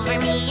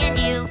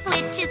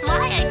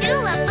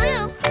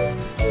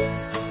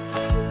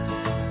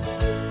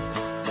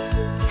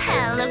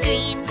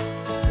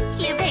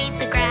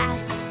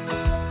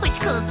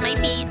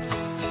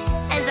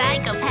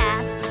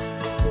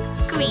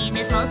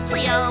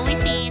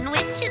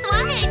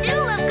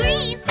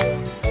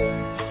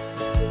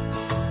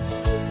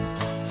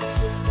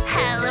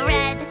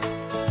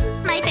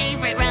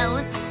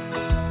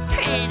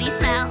pretty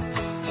smell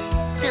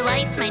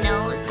delights my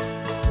nose.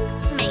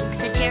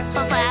 Makes a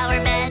cheerful flower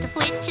bed,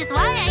 which is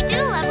why I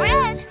do love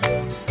red.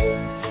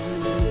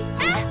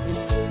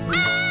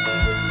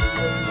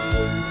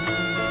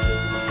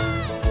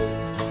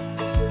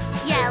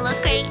 Yellow's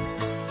great,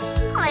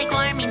 like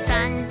warming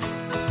sun,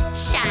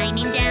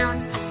 shining down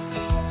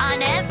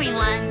on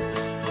everyone.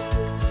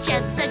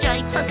 Just a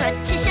joyful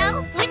thread to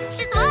show,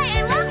 which is why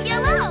I love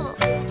yellow.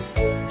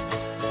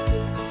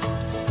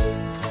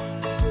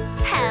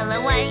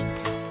 Hello white,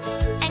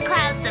 and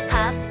clouds that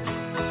puff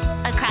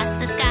across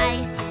the sky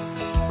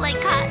like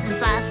cotton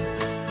fluff.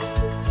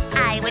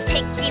 I would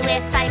pick you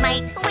if I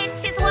might,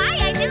 which is why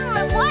I do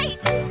love white.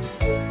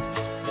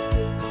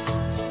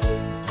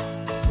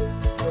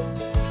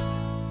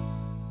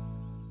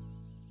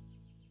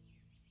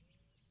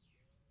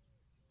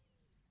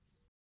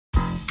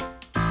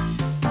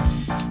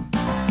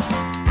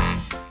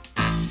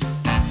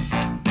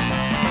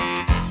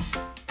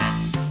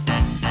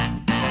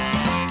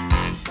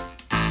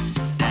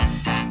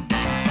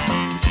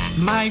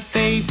 My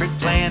favorite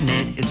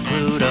planet is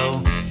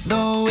Pluto,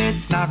 though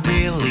it's not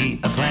really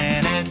a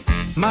planet.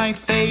 My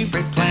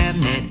favorite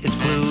planet is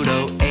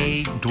Pluto,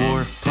 a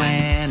dwarf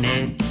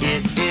planet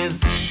it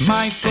is.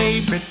 My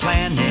favorite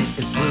planet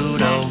is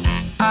Pluto,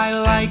 I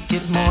like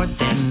it more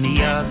than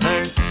the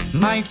others.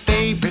 My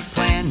favorite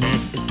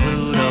planet is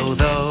Pluto,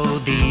 though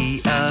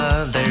the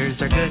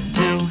others are good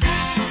too.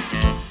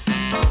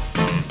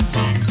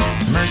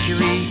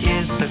 Mercury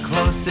is the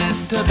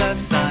closest to the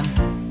sun.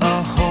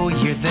 A whole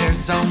year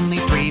there's only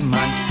 3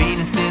 months.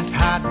 Venus is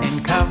hot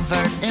and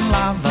covered in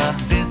lava,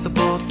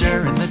 visible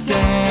during the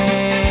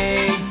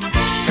day.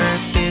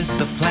 Earth is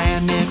the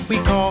planet we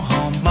call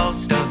home.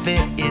 Most of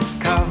it is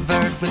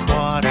covered with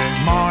water.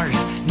 Mars,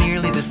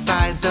 nearly the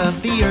size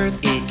of the Earth.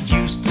 It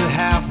used to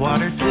have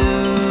water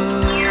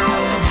too.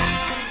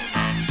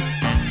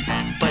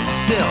 But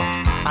still,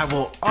 I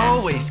will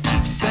always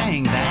keep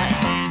saying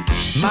that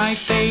my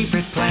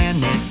favorite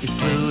planet is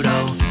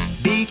Pluto,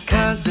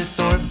 because its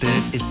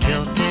orbit is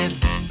tilted.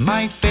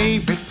 My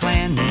favorite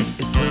planet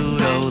is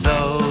Pluto,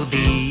 though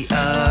the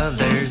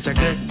others are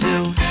good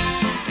too.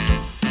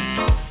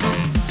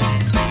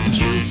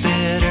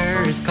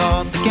 Jupiter is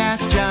called the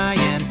gas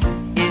giant.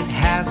 It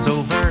has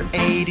over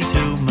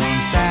 82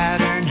 moons.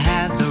 Saturn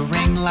has a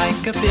ring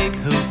like a big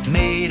hoop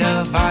made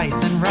of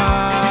ice and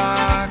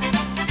rocks.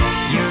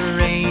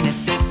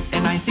 Uranus is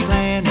an icy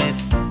planet,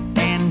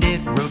 and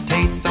it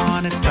rotates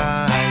on its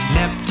side.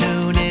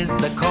 Neptune is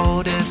the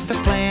coldest of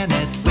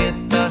planets with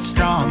the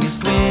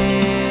strongest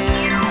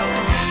winds.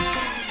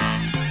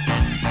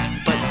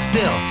 But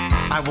still,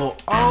 I will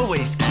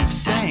always keep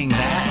saying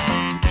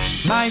that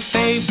my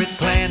favorite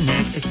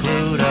planet is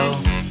Pluto,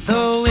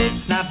 though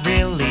it's not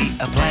really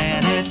a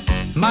planet.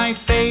 My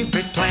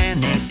favorite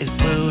planet is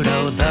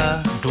Pluto,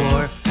 the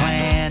dwarf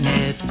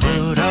planet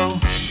Pluto.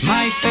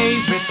 My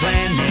favorite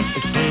planet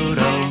is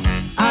Pluto,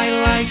 I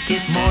like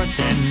it more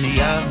than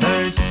the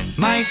others.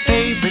 My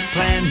favorite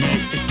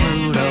planet is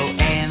Pluto,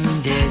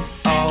 and it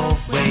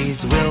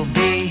always will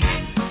be.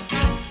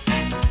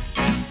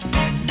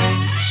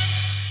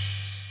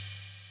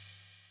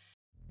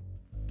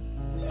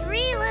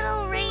 Three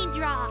little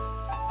raindrops.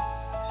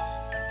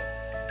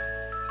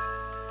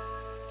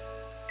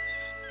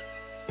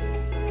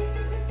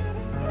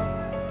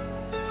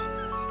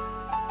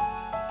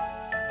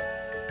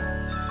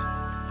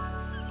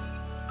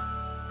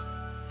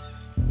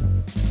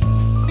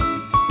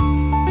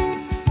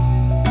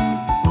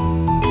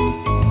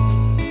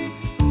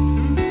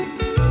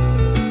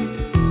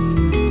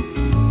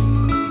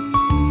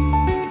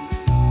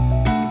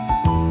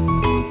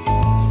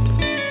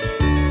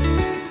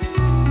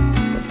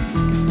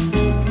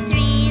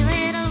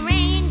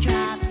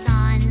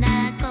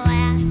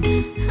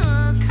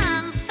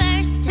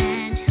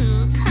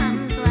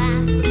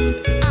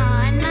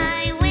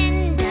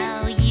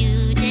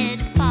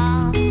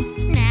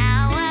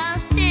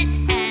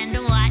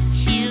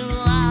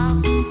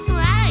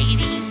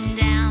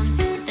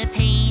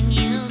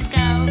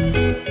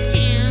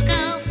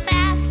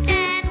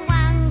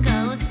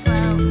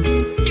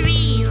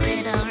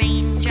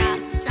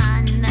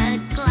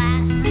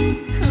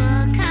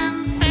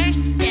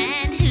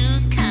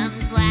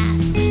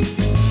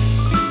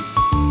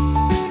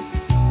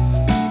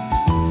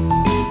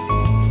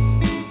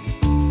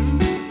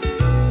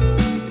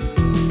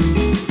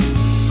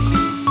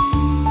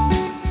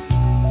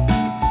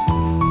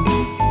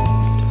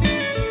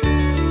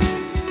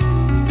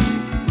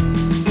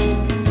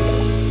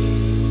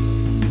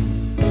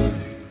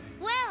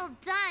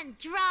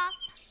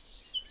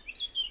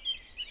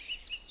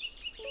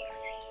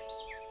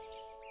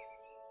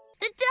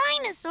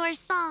 Dinosaur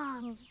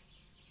song.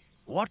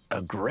 What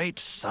a great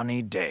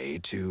sunny day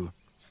to...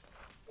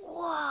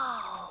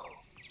 Whoa.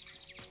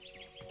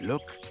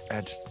 Look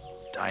at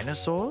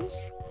dinosaurs?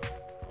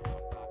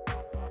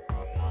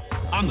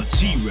 I'm the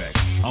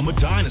T-Rex. I'm a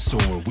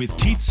dinosaur with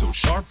teeth so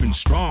sharp and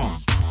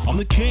strong. I'm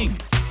the king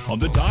of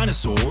the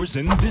dinosaurs,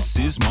 and this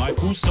is my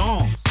cool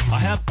song. I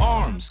have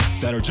arms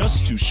that are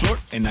just too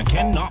short, and I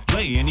cannot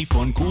play any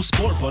fun, cool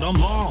sport. But I'm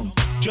long,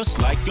 just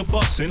like a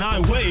bus, and I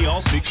weigh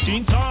all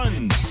 16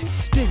 tons.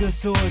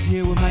 Stegosaurus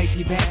here with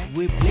mighty back,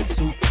 with plates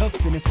so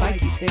tough and a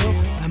spiky tail.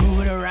 I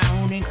move it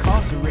around,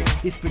 incarcerate.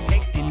 It's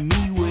protecting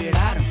me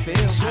without a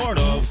fail. Sort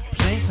of.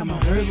 Plants, I'm a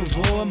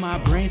herbivore. My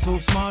brain so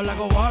small like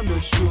a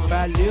walnut shrew.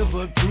 I live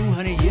up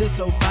 200 years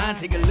so fine.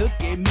 Take a look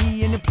at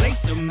me in the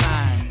place of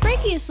mine.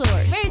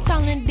 Brachiosaurus, very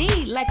tall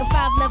indeed, like a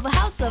 5-level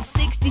house of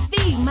 60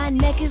 feet. My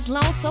neck is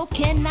long, so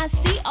cannot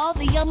see all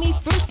the yummy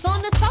fruits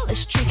on the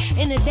tallest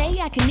tree. In a day,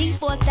 I can eat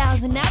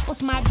 4,000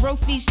 apples. My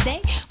growth each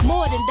day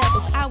more than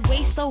doubles. I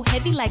weigh so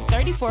heavy, like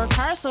 30 for a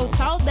car, so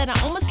tall that I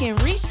almost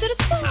can't reach to the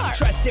stars. I'm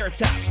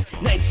Triceratops,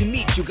 nice to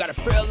meet you. Got a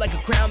fur like a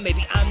crown,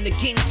 maybe I'm the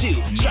king too.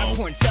 Sharp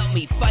horns help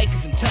me fight,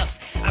 cause I'm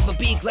tough. I have a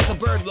beak like a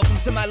bird, welcome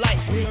to my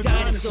life. We're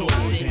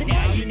dinosaurs, and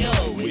now you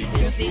know we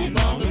existed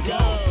long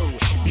ago.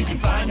 You can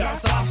find our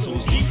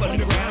fossils deep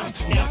underground.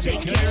 Now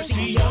take care,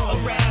 see you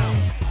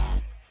around.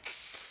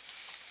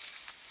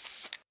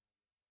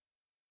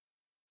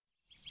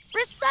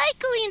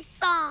 Recycling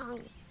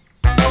song.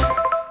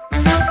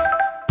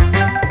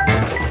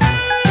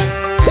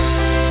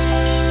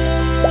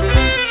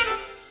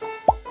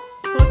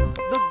 Put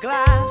the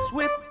glass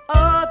with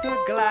other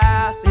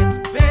glass. It's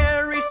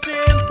very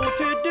simple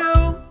to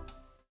do.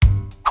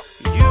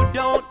 You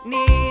don't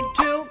need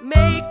to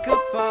make a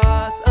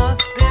fuss. A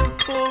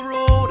simple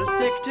rule to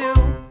stick to.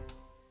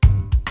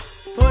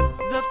 Put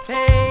the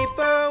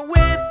paper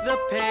with the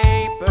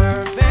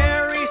paper.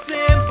 Very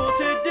simple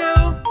to do.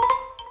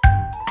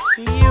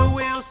 You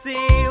will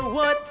see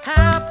what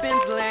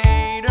happens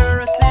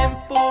later. A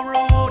simple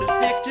rule to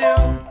stick to.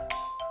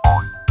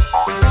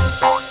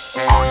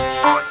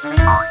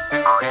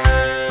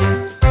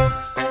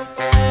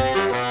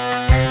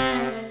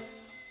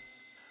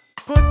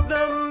 Put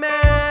the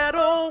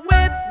metal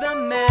with the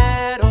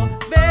metal.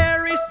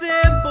 Very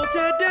simple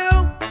to do.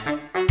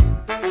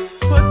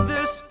 Put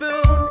the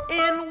spoon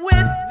in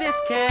with this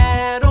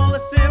kettle. A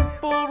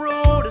simple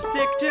rule to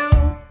stick to.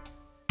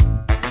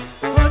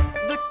 Put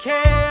the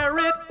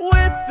carrot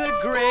with the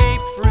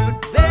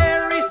grapefruit.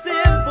 Very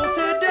simple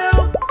to do.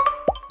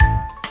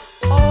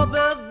 All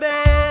the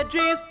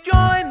veggies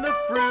join the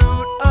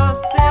fruit. A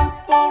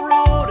simple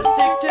rule to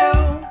stick to.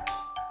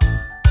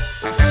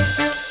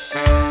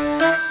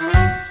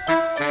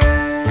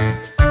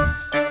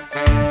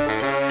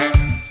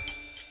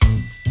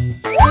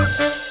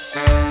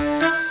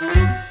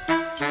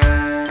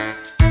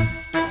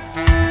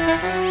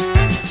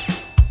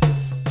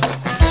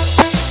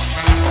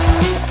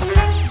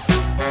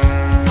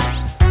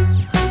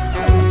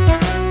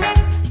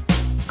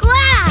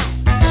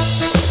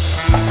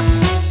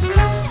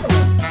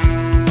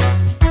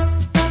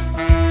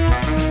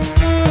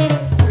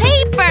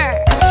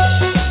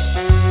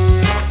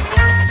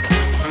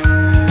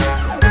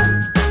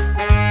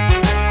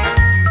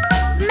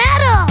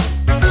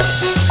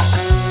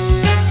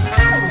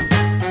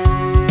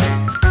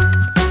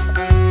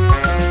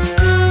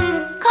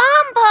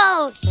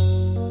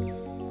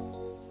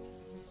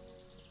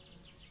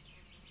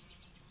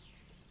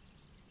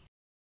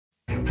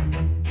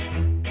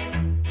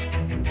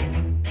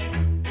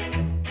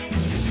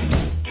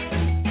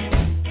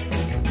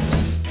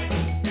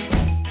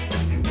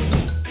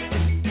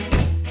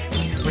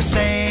 We're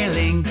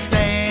sailing,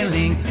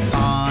 sailing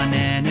on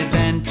an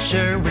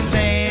adventure. We're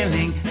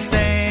sailing,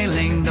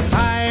 sailing. The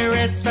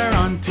pirates are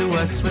onto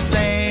us. We're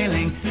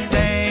sailing,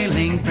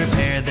 sailing.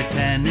 Prepare the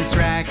tennis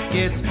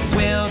rackets.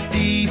 We'll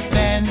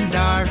defend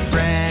our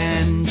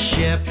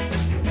friendship.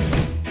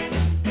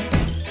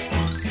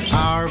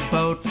 Our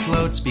boat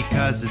floats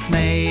because it's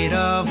made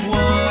of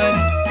wood,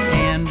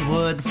 and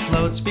wood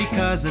floats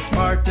because its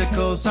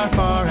particles are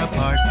far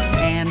apart,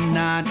 and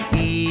not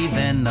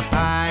even the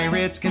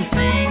pirates can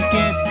sink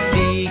it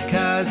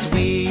because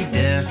we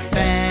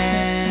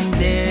defend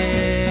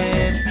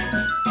it.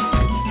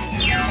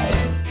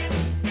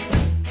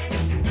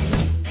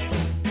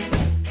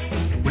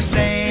 We're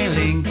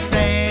sailing,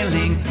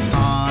 sailing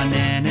on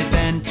an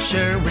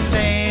adventure. We're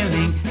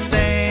sailing,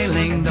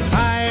 sailing. The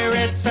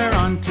pirates are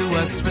onto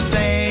us. We're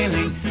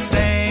sailing,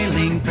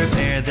 sailing.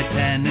 Prepare the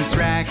tennis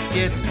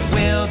rackets.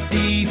 We'll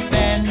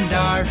defend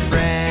our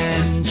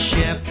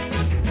friendship.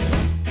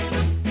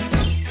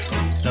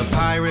 The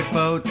pirate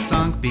boat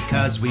sunk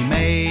because we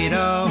made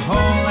a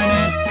hole in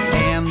it,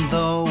 and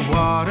the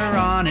water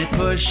on it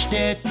pushed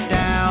it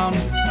down.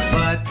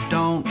 But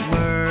don't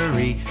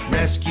worry,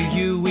 rescue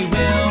you we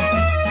will.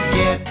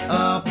 Get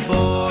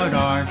aboard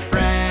our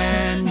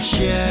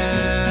friendship.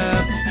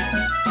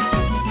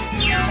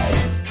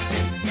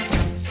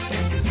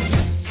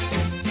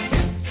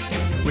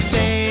 We're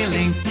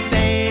sailing,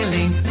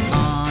 sailing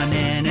on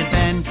an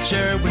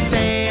adventure. We're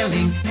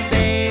sailing,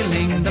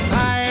 sailing. The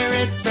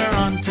pirates are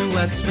onto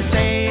us. We're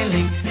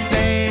sailing,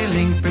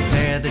 sailing.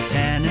 Prepare the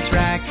tennis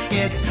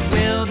rackets.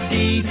 We'll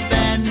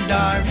defend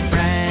our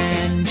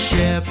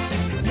friendship.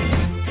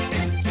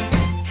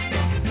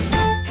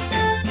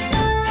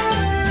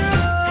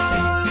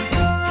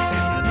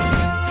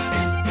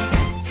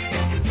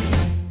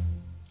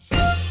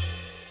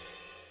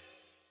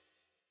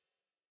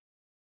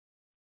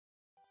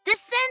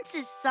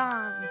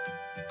 song.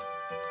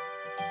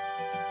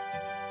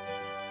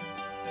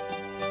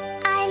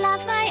 I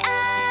love my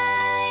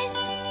eyes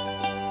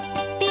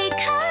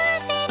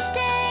because each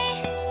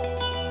day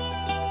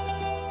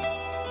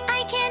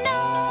I can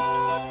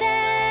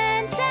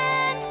open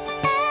them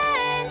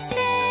and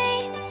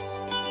say,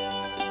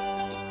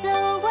 so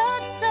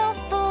world so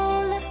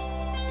full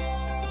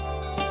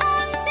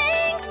of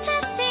things to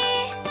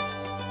see.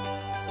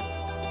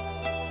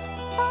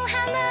 Oh,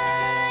 how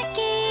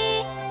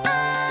lucky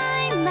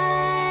I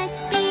must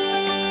be.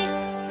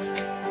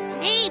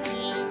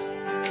 Maybe.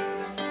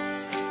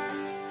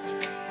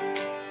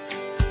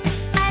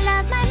 I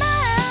love my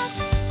mouth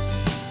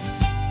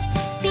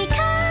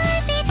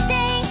because each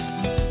day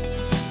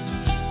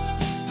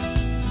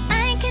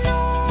I can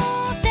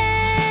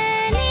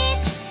open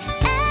it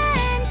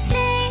and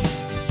say,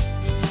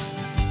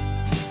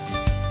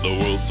 The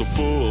world's so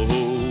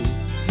full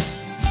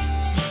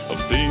of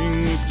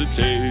things to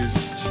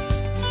taste.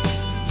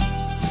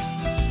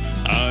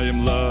 I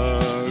am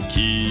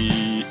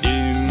lucky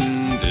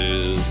in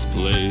this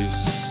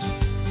place.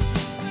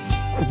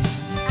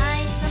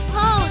 I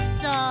suppose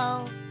so.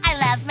 I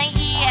love my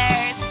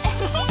ears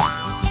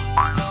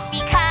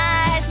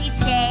because each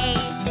day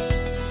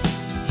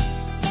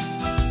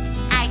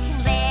I can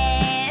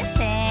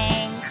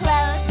listen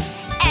close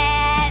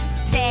and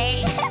say,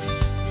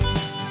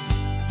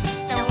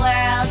 the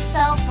world's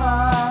so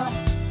full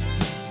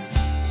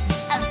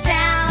of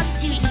sounds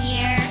to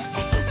hear.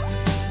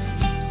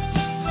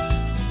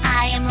 I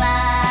am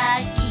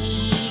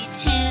lucky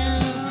to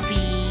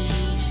be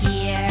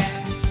here.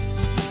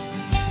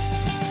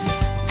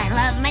 I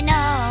love my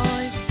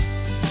nose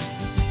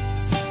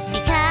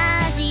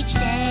because each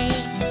day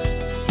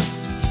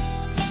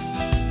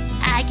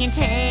I can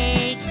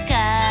take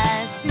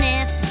a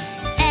sniff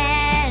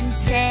and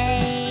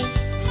say,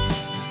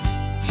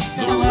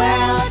 the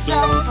world's so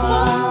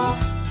full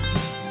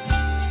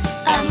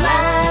of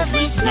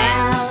lovely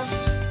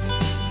smells.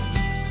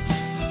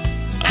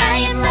 I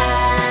am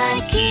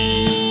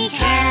lucky,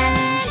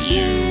 can't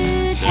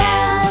you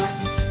tell?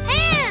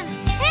 Hands!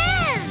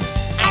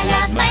 I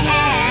love my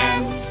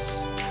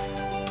hands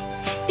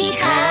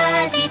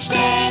because each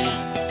day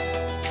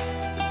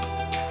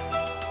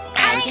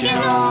I can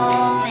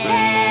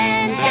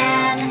open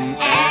them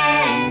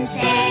and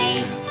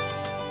say,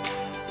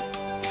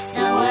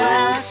 the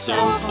world's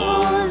so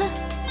full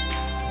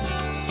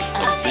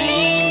of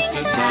things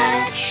to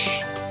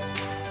touch.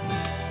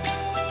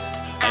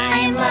 I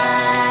am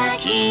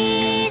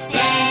lucky,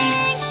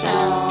 thanks so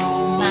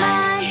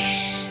much.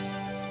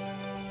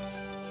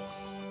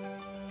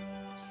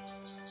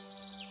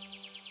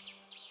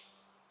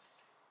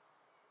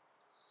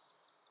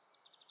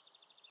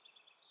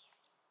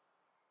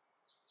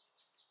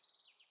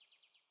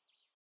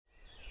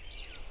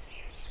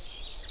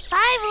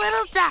 Five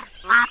little ducks.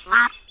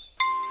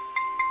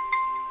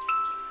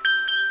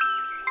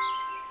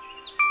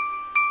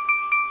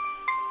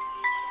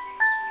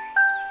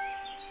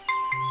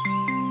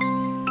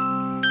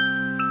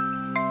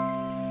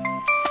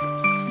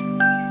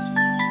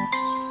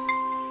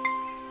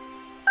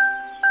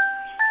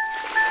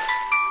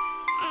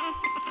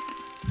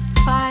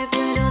 Five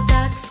little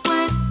ducks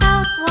went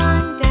out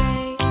one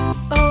day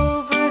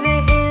over the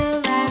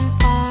hill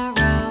and far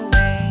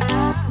away.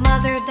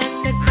 Mother duck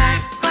said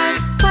quack, quack,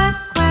 quack,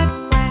 quack,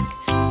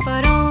 quack,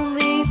 but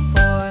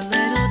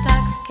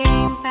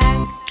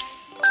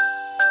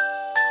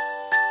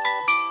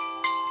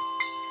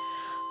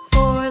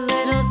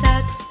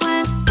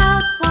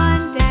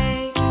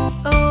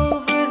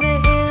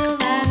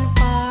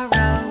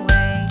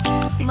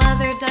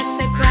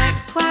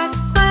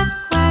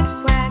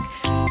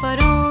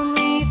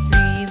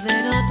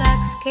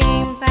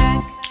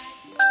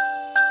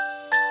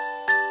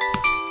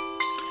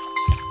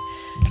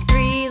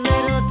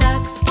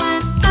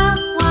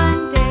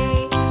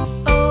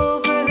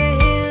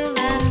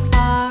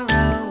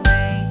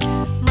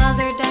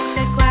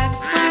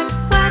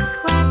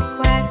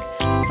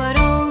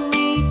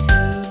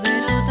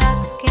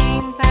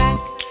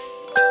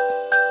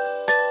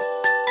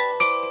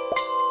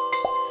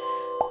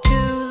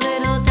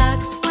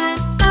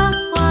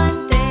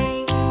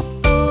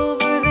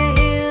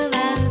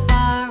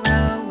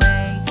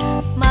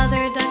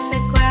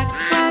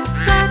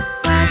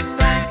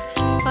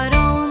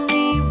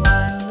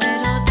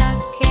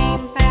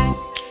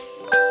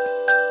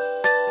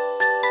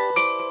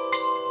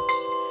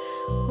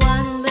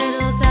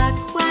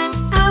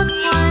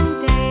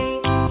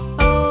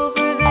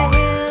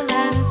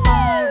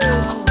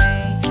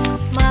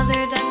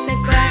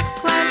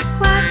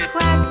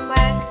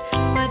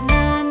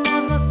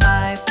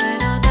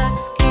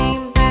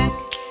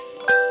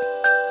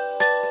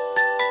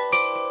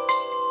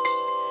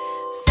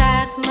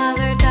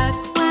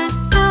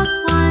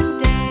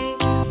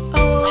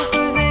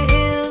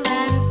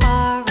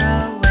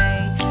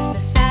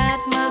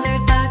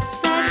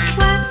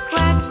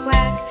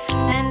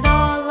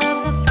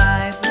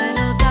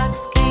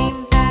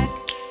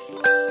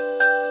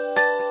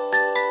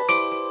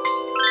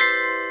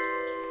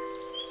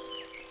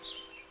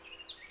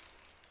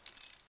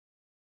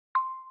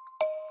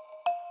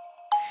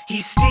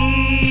He's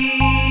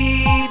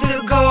Steve the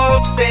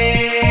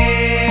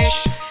goldfish.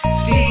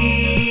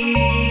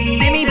 Steve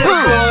Bimi the Boo.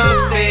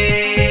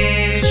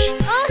 goldfish.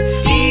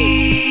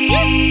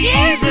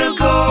 Steve the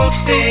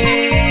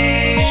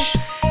goldfish.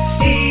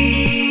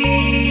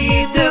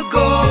 Steve the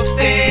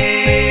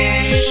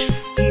goldfish.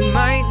 He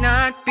might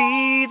not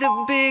be the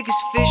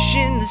biggest fish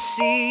in the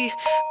sea,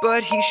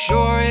 but he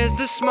sure is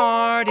the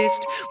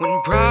smartest.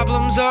 When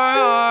problems are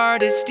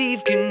hardest,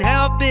 Steve can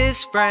help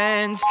his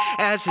friends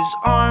as his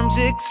arms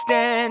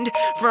extend.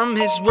 From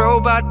his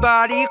robot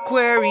body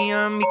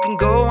aquarium, he can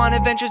go on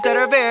adventures that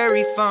are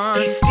very fun.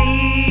 He's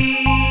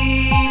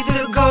Steve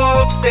the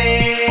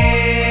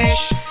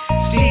goldfish.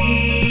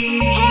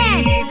 Steve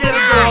the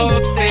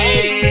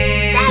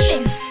goldfish.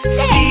 7,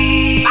 6,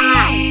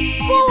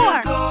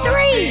 5, 4,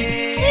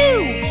 3,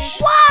 2,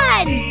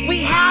 1. We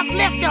have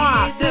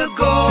liftoff. The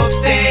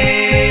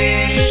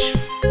goldfish.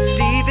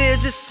 Steve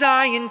is a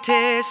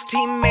scientist,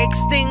 he makes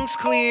things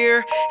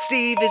clear.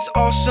 Steve is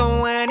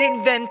also an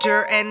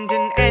inventor and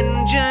an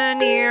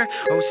engineer.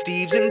 Oh,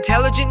 Steve's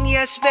intelligent,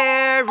 yes,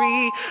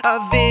 very a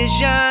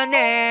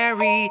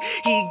visionary.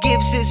 He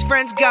gives his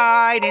friends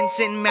guidance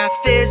in math,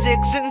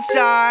 physics, and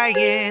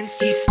science.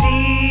 He's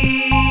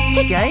Steve.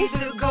 Hey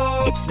guys,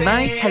 it's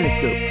my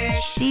telescope,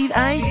 Steve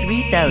I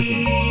 3000.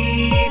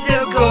 Steve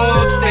the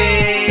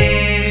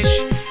goldfish.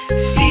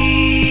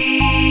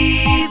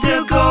 Steve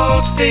the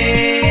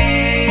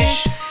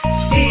goldfish.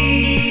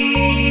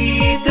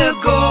 Steve the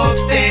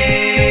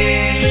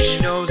goldfish.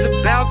 He knows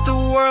about the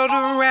world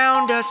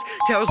around us,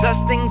 tells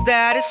us things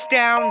that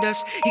astound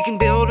us. He can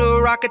build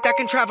a rocket that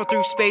can travel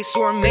through space,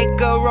 or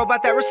make a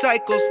robot that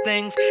recycles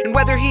things. And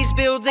whether he's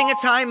building a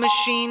time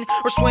machine,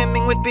 or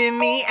swimming with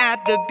Bimi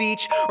at the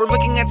beach, or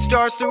looking at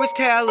stars through his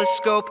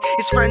telescope,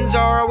 his friends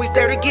are always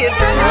there to give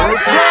him hope.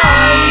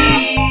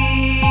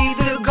 Steve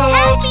the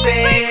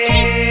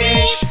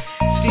goldfish.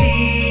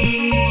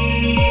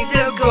 Steve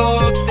the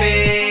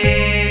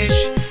goldfish.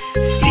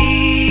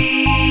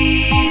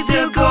 Steve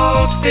the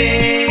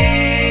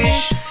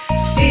goldfish.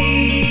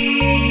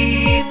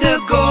 Steve the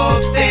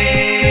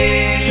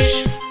goldfish.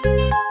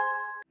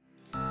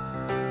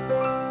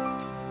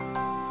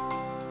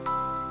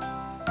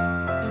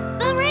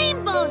 The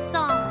Rainbow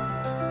Song.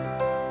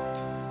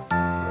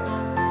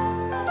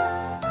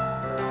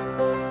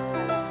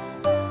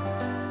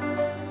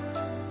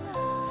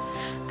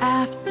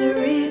 After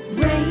it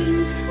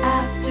rains,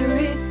 after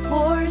it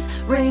pours,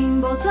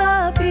 rainbows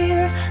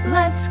appear.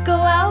 Let's go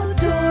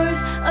outdoors.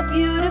 A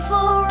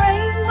beautiful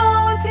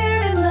rainbow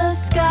appeared in the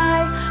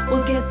sky.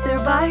 We'll get there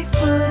by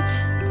foot,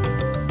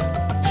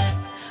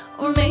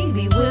 or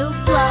maybe we'll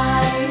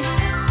fly.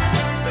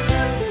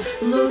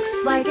 Looks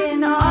like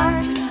an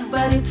arc,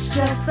 but it's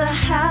just the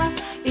half.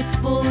 It's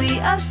fully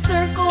a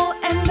circle,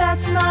 and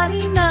that's not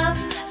enough.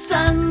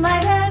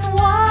 Sunlight and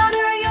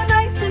water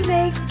unite to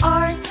make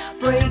art,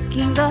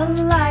 breaking the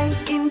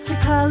light into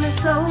colors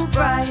so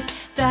bright.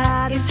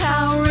 That is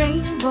how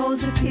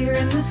rainbows appear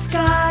in the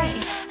sky.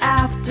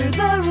 After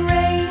the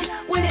rain,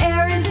 when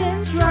air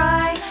isn't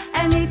dry,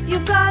 and if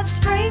you've got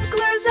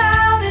sprinklers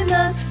out in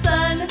the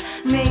sun,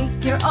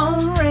 make your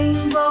own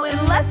rainbow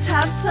and let's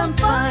have some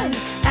fun.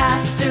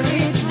 After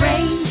it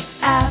rains,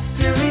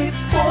 after it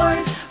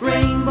pours,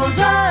 rainbows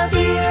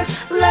appear.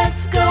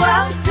 Let's go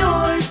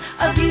outdoors.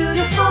 A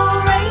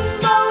beautiful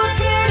rainbow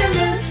appeared in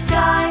the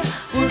sky.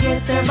 We'll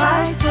get there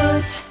by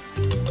foot,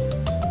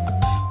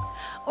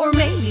 or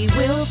maybe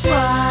we'll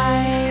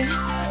fly.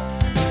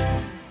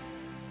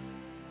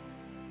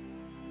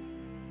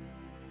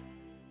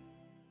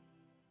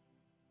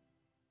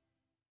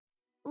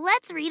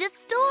 Let's read a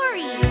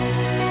story.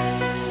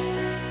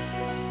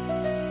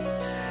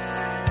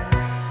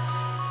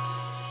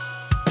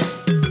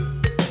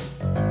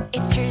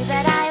 It's true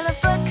that I love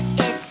books.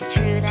 It's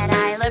true that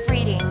I love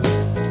reading.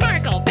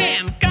 Sparkle,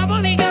 bam,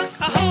 gobbledygook,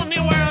 a whole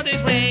new world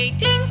is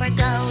waiting. We're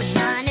going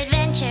on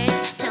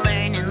adventures to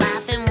learn and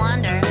laugh and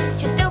wonder.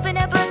 Just open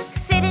a book,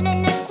 sit in a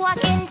nook,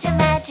 walk into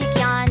magic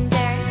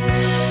yonder.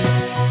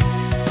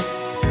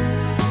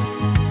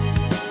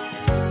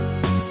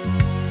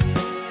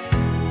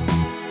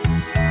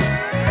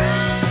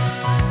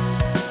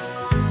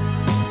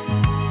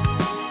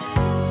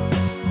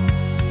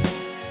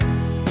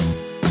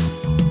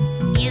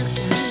 You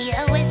can be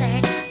a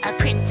wizard, a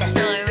princess,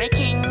 or a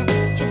king.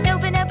 Just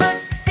open a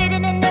book, sit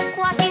in a nook,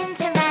 walk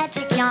into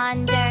magic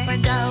yonder.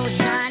 We're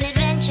going on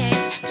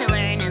adventures to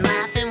learn and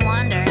laugh and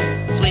wonder.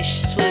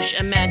 Swish, swoosh,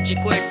 a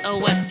magic word, oh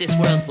what this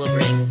world will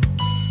bring.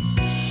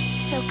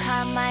 So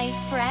come, my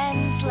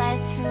friends,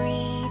 let's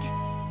read.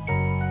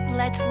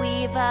 Let's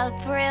weave a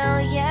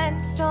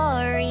brilliant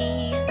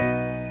story.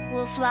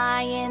 We'll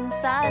fly in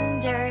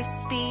thunder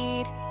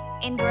speed,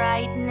 in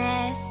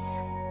brightness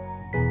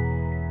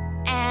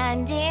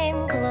and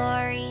in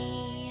glory.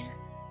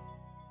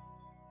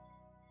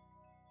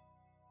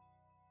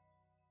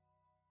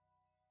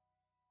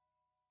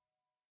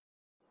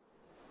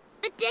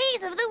 The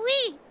days of the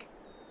week.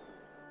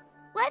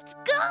 Let's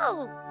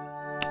go.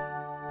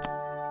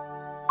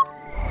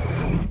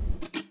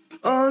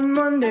 On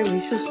Monday we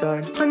shall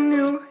start a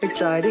new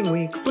exciting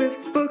week with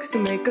books to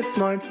make us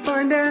smart,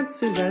 find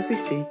answers as we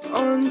seek.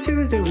 On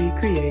Tuesday we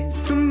create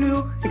some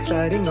new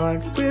exciting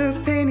art. We're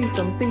painting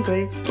something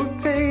great, we're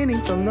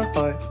painting from the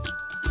heart.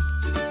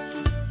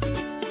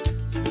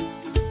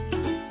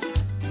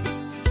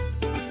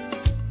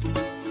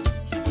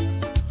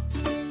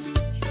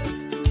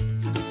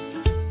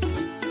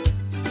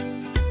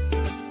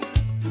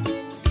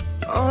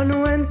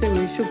 On Wednesday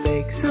we shall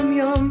bake some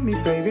yummy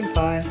fragrant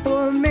pie,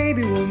 or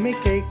maybe we'll make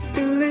cake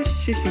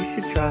delicious you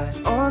should try.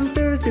 On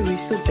Thursday we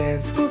shall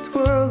dance, we'll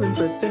twirl and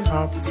flip and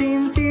hop.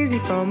 Seems easy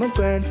from a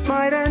glance,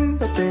 might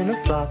end up in a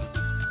flop.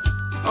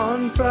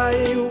 On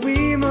Friday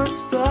we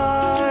must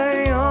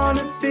fly on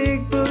a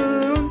big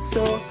balloon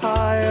so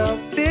high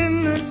up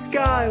in the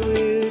sky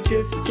we're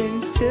drifting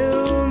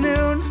till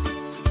noon.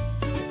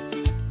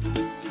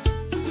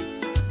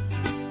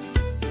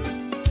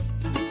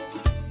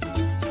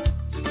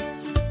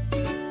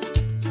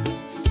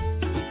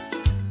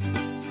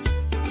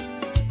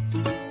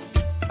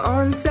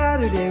 On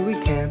Saturday we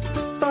camp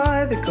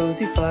by the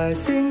cozy fire,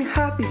 sing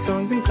happy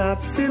songs and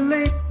clap, sit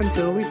late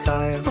until we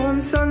tire.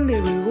 On Sunday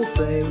we will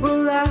play,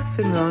 we'll laugh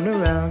and run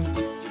around,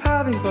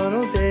 having fun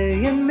all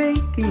day and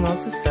making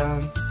lots of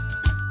sound.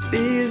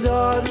 These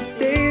are the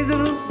days of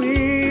the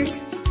week,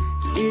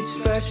 each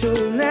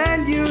special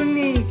and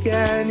unique,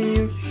 and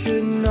you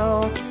should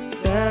know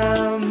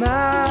them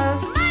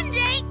as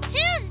Monday,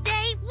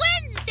 Tuesday,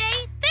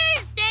 Wednesday,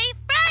 Thursday,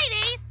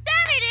 Friday,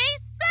 Saturday,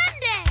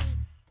 Sunday.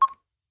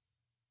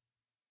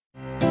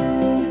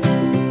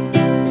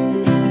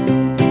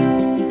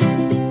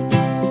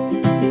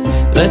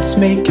 Let's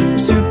make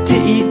soup to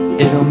eat,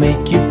 it'll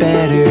make you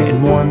better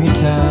and warm your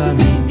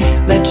tummy.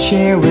 Let's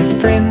share with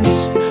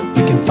friends,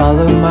 we can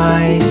follow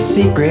my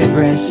secret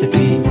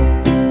recipe.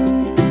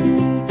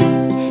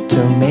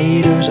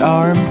 Tomatoes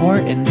are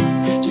important,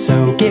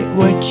 so get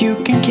what you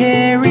can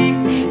carry.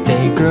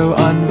 They grow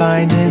on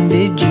vines, and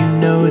did you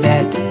know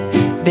that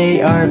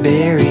they are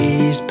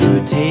berries?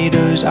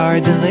 Potatoes are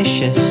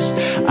delicious,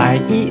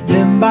 I eat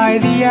them by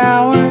the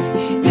hour.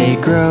 They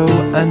grow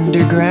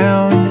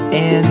underground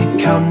and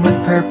come with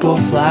purple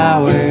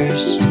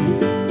flowers.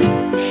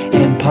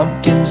 And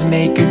pumpkins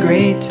make a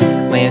great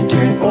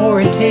lantern or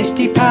a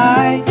tasty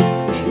pie.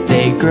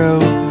 They grow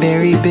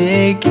very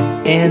big,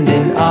 and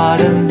in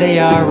autumn they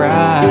are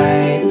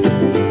ripe.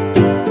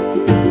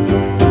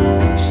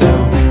 So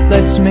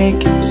let's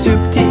make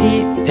soup to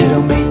eat,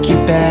 it'll make you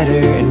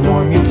better and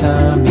warm your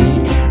tummy.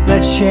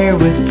 Let's share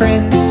with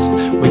friends,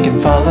 we can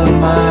follow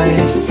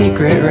my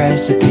secret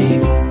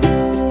recipe.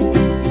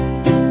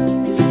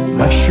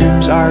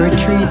 Mushrooms are a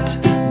treat,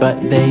 but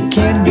they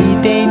can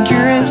be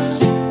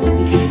dangerous.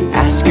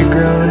 Ask a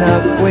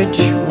grown-up which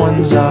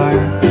ones are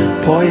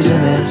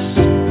poisonous.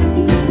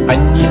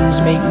 Onions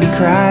make me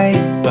cry,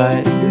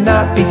 but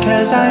not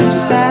because I'm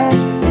sad.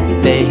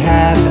 They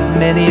have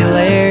many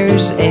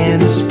layers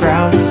and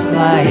sprouts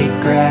like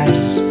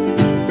grass.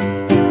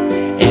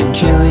 And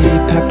chili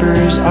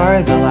peppers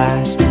are the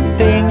last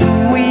thing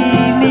we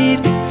need.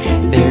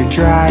 They're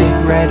dry,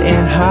 red,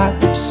 and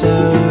hot,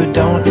 so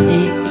don't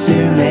eat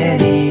too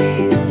many.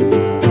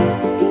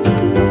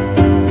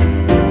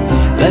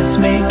 Let's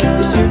make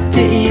soup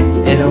to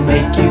eat, it'll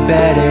make you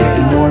better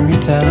and warm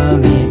your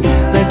tummy.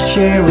 Let's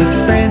share with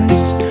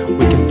friends,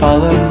 we can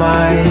follow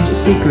my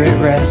secret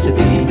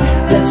recipe.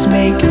 Let's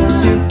make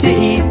soup to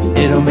eat,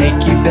 it'll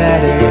make you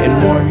better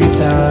and warm your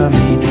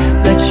tummy.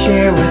 Let's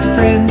share with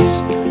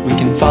friends, we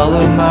can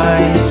follow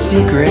my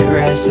secret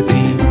recipe.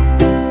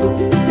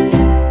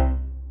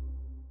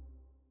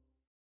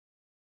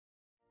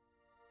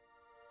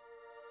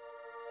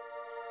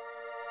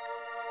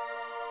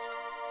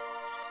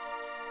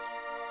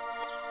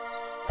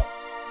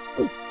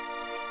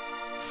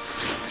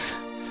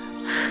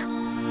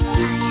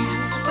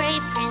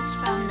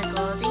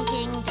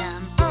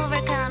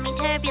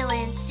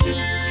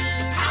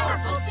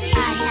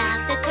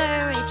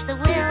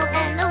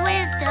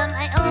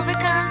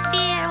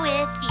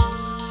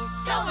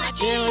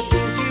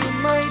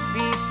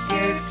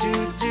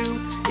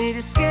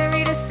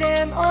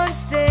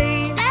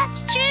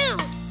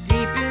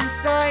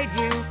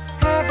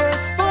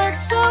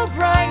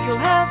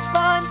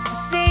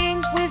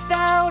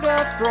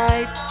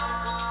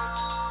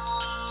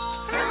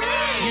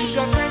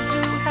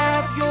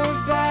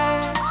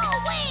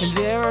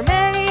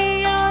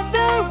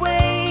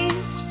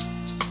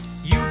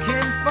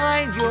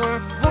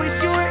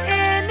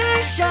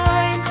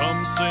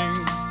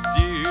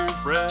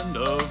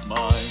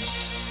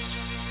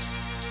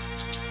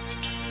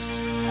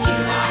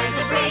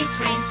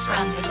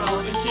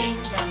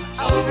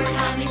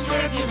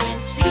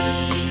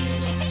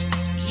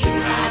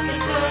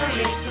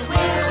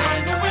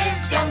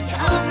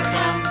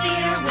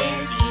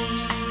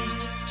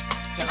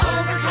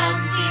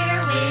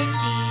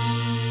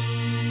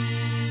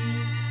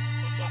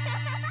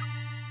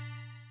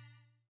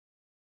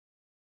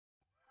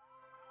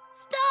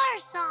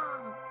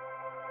 Song.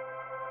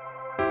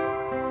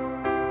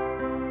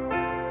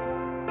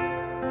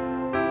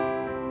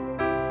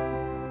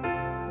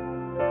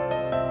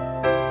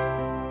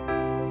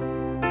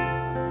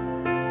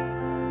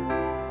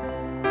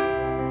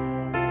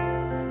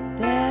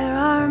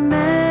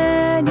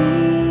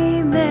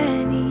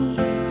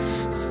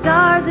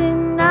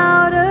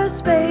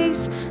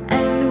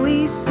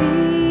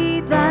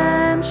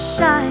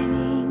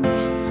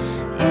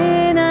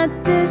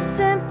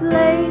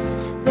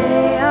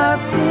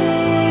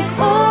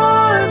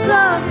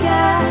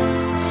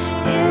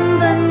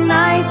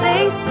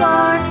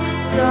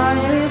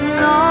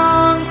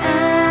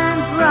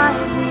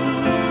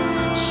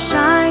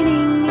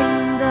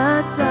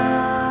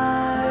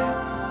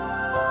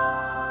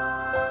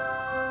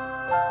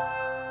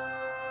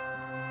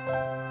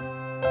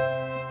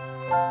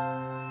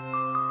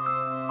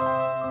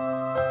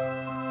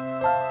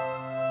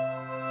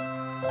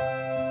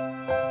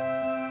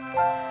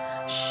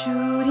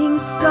 Shooting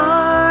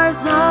stars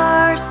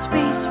are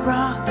space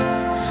rocks.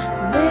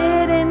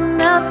 Lit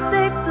up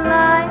they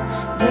fly.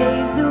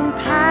 They zoom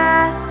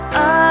past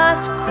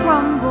us,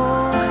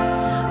 crumble,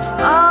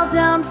 fall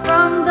down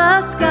from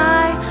the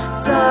sky.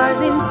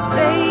 Stars in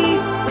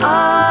space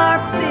are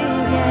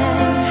big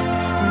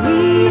and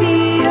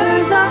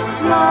meteors are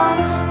small.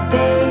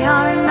 They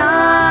are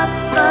not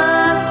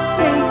the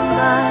same,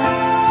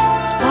 but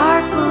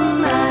sparkle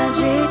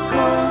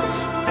magical.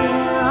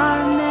 There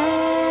are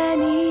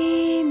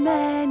many,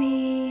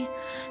 many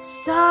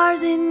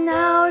stars in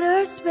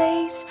outer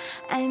space,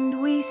 and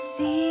we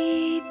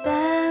see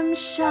them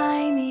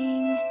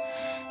shining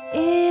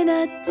in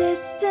a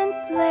distant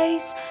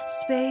place.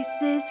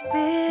 Space is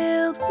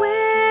filled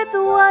with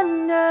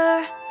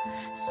wonder,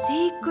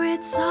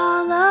 secrets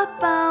all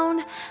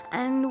abound,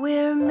 and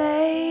we're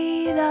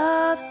made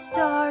of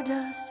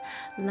stardust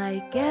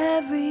like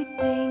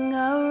everything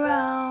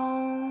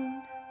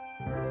around.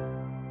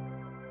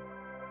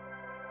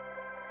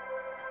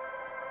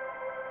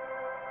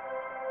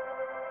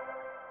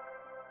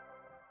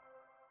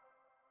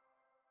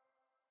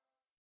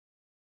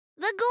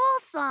 The Goal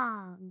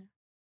Song.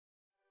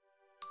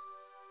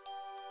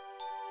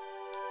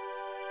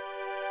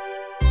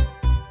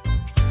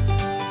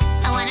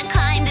 I wanna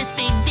climb this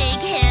big, big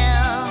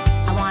hill.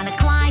 I wanna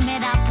climb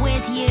it up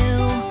with you.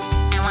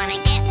 I wanna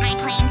get my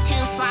plane to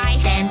fly.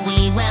 Then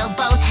we will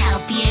both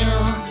help you.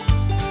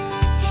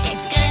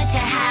 It's good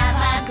to have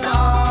a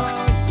goal.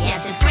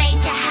 Yes, it's great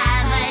to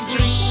have a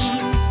dream.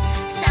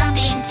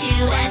 Something to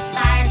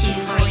aspire to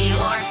for you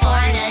or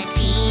for the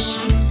team.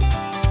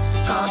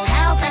 Goals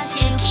help us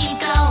to keep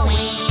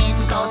going.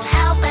 Goals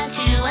help us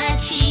to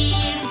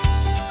achieve.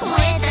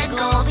 With a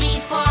goal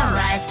before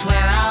us,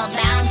 we're all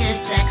bound to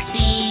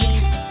succeed.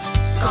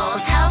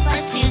 Goals help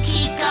us to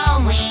keep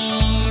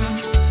going.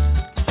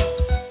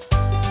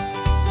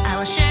 I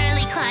will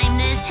surely climb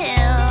this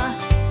hill,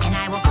 and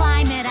I will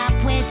climb it up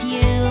with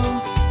you.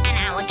 And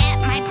I will get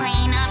my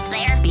plane up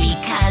there,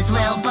 because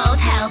we'll both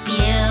help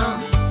you.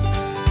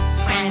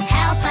 Friends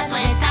help us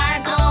with our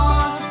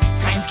goals.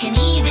 Friends can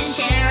even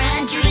share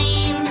a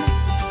dream,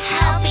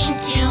 helping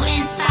to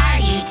inspire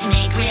you to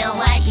make real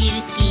what you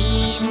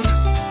scheme.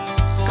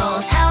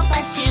 Goals help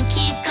us to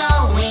keep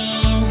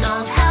going.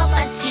 Goals help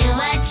us to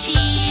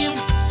achieve.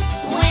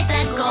 With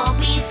a goal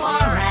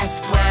before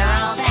us, we're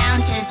all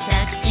bound to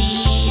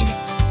succeed.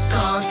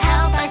 Goals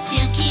help us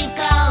to keep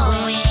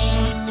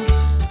going.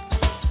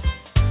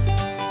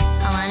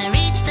 I wanna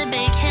reach the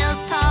big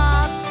hill's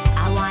top.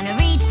 I wanna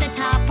reach the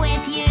top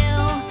with you.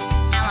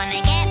 I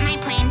wanna get my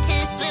plane to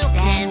swoop.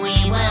 Then we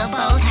will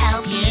both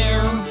help you.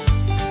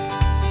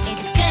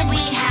 It's good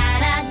we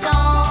had a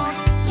goal.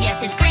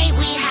 Yes, it's great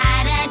we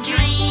had a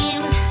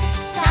dream.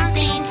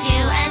 Something to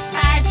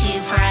aspire to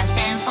for us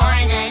and for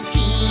the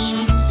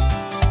team.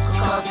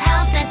 Goals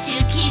helped us to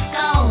keep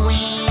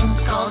going.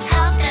 Goals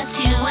helped us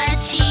to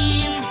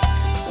achieve.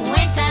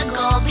 With a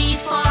goal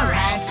before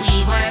us,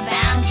 we were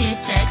bound to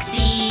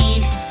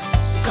succeed.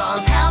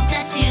 Goals helped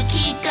us to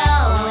keep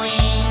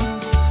going.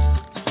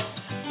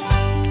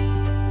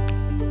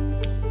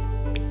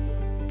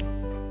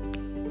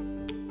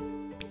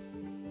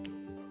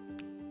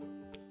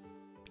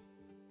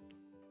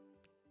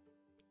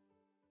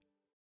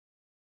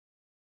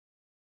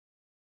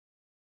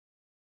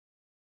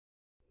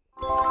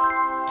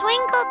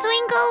 Twinkle,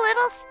 twinkle,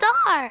 little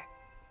star.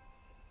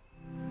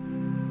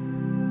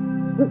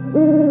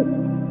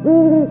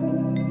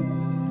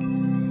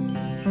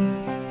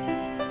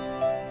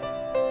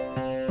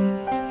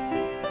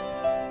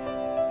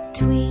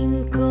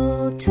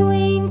 Twinkle,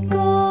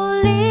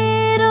 twinkle,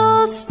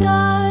 little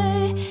star,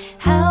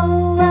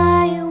 how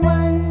I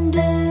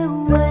wonder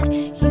what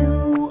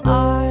you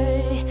are.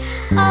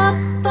 Up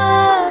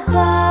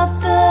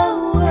above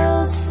the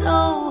world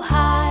so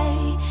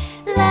high,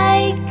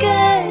 like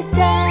a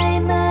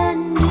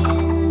diamond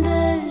in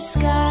the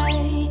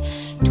sky.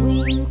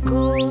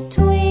 Twinkle,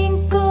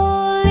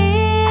 twinkle,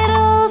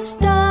 little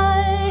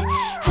star,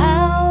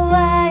 how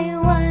I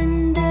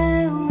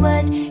wonder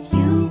what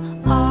you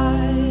are.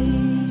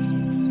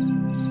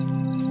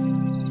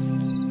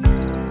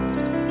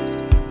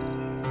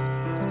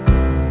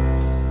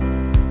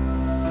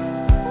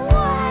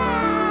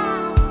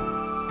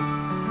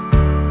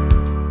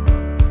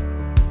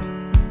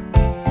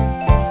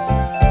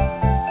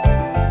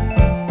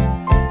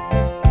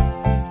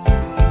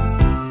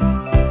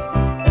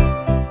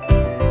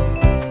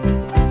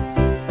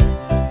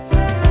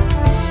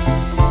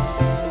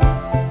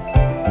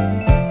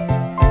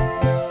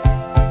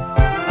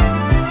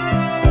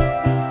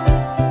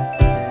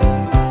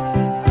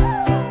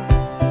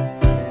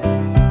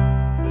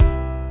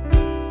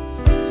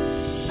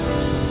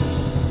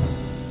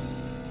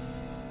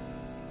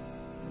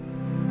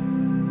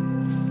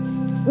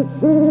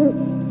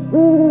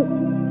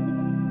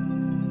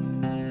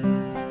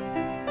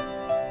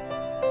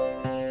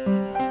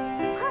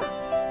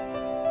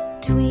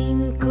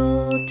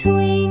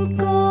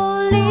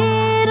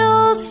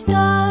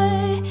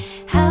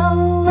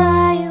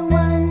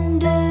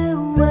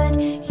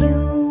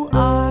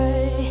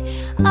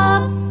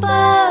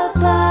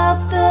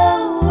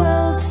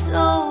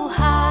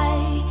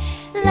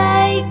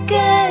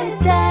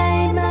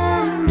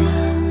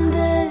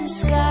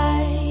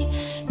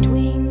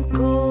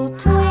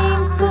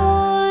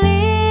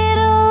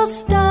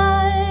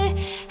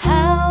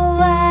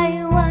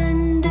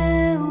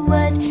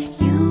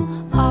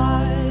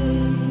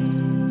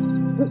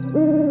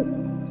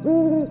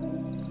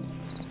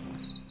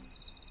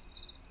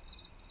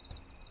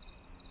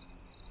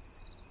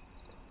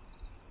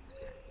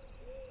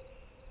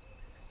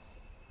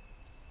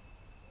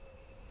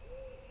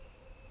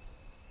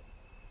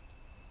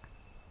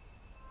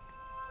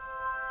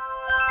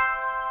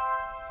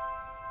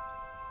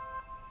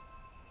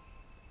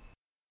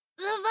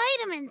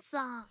 Fireman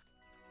song.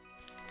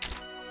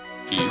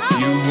 If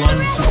you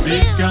want to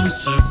become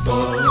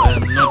super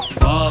and not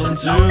fall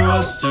into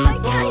a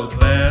stupor,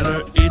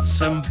 better eat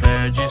some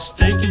veggies,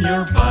 taking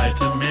your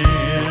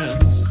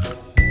vitamins.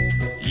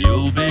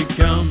 You'll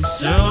become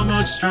so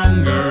much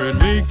stronger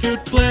and we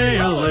could play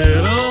a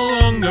little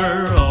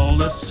longer. All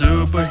the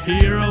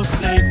superheroes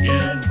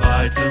taking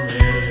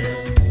vitamins.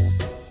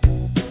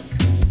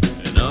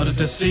 In order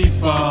to see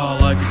far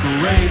like a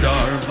cool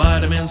radar,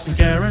 vitamins and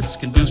carrots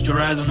can boost your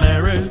eyes and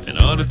merit. In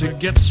order to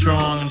get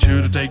strong and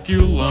sure to take you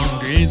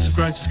longer, eat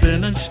some crunchy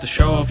spinach to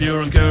show off your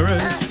own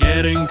courage.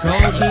 Getting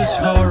cold is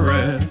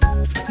horrid,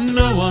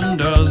 no one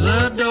does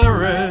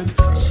adore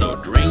it. So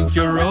drink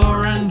your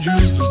orange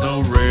juice, there's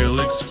no real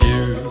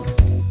excuse.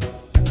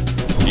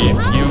 If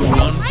you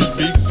want to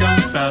become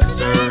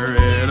faster,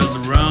 it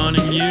is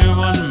running you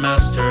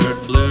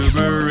unmastered.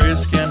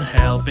 Blueberries can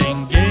help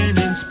in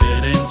gaining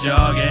speed and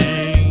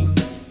jogging.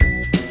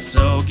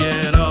 So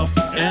get up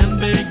and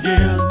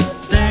begin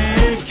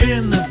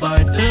taking the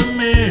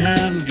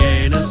vitamin.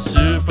 Gain a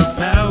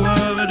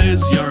superpower, it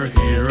is your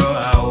hero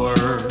hour.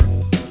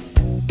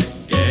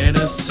 Gain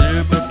a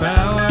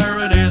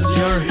superpower, it is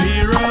your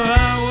hero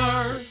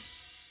hour.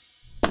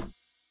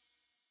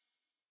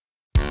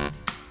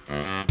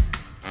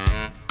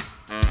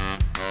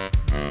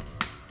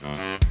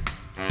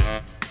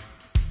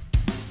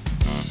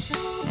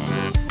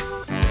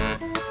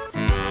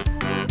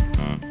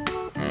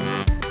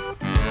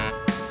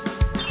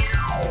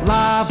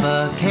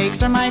 Lava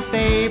cakes are my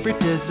favorite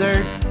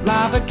dessert.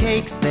 Lava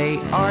cakes, they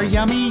are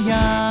yummy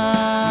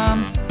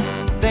yum.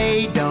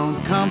 They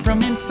don't come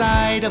from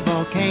inside a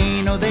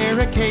volcano. They're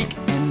a cake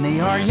and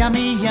they are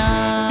yummy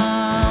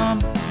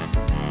yum.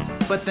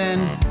 But then,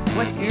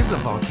 what is a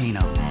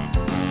volcano?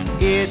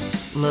 It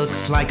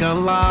looks like a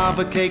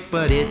lava cake,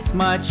 but it's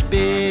much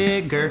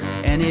bigger,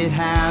 and it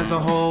has a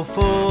hole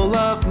full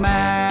of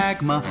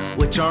magma,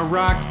 which are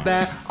rocks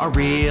that are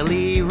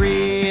really,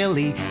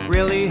 really,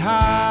 really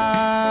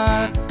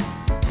hot.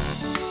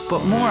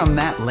 But more on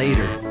that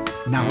later.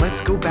 Now let's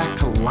go back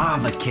to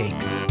lava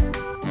cakes.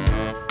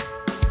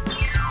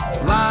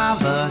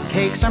 Lava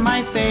cakes are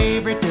my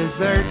favorite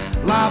dessert.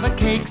 Lava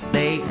cakes,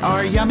 they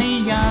are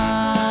yummy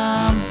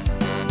yum.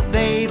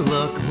 They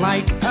look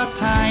like a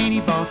tiny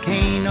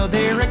volcano.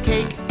 They're a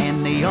cake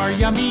and they are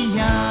yummy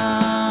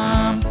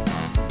yum.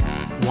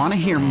 Want to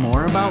hear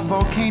more about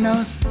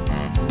volcanoes?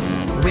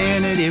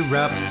 When it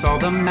erupts, all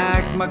the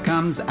magma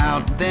comes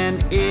out.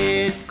 Then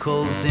it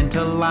cools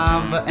into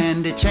lava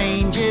and it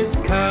changes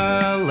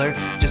color.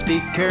 Just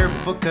be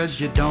careful, 'cause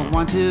you don't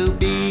want to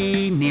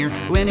be near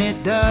when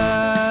it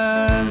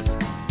does.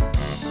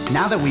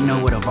 Now that we know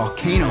what a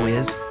volcano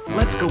is,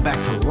 let's go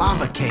back to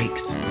lava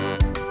cakes.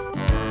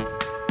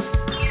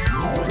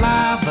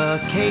 Lava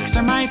cakes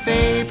are my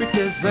favorite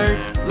dessert.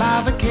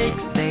 Lava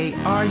cakes, they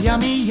are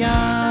yummy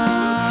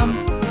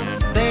yum.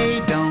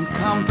 They don't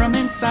come from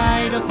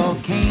inside a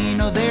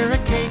volcano. They're a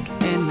cake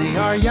and they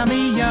are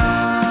yummy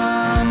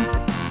yum.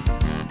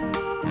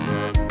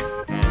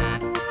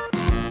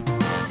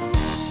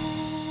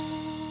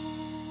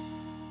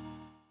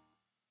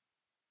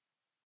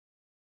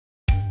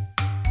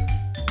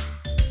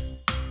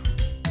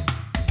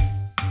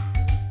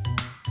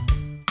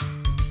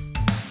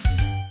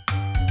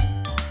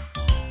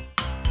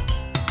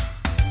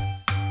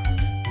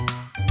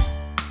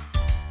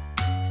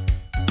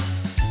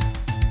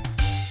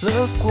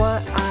 Look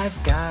what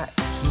I've got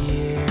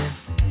here.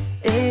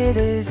 It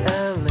is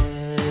a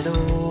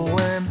little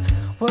worm.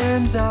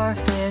 Worms are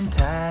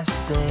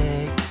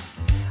fantastic.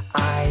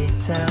 I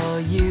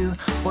tell you,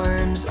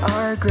 worms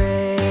are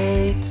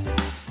great.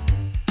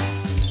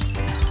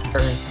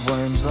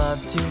 Earthworms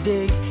love to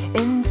dig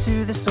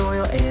into the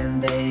soil,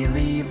 and they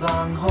leave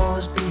long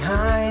holes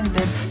behind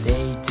them.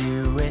 They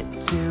do it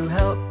to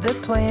help the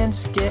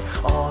plants get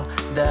all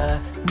the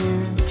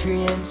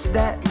nutrients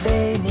that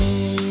they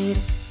need.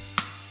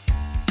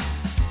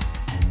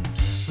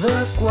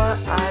 Look what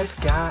I've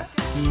got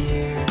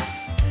here.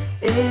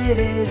 It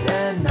is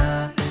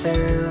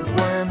another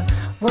worm.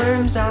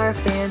 Worms are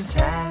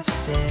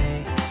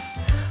fantastic.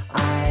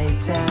 I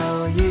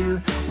tell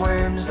you,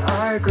 worms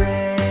are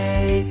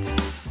great.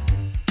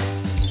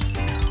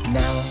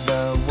 Now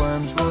the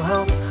worms will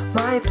help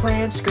my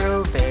plants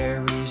grow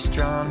very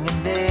strong and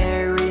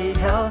very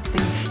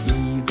healthy.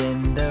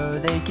 Even though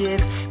they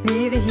give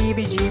me the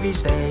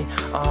heebie-jeebies, they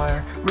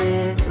are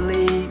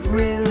really,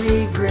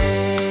 really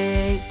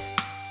great.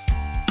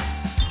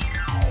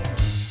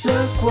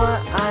 Look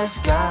what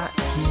I've got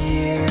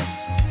here.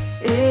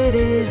 It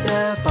is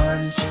a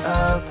bunch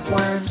of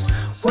worms.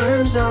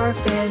 Worms are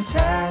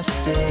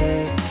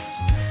fantastic.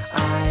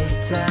 I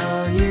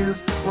tell you,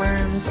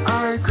 worms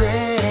are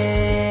great.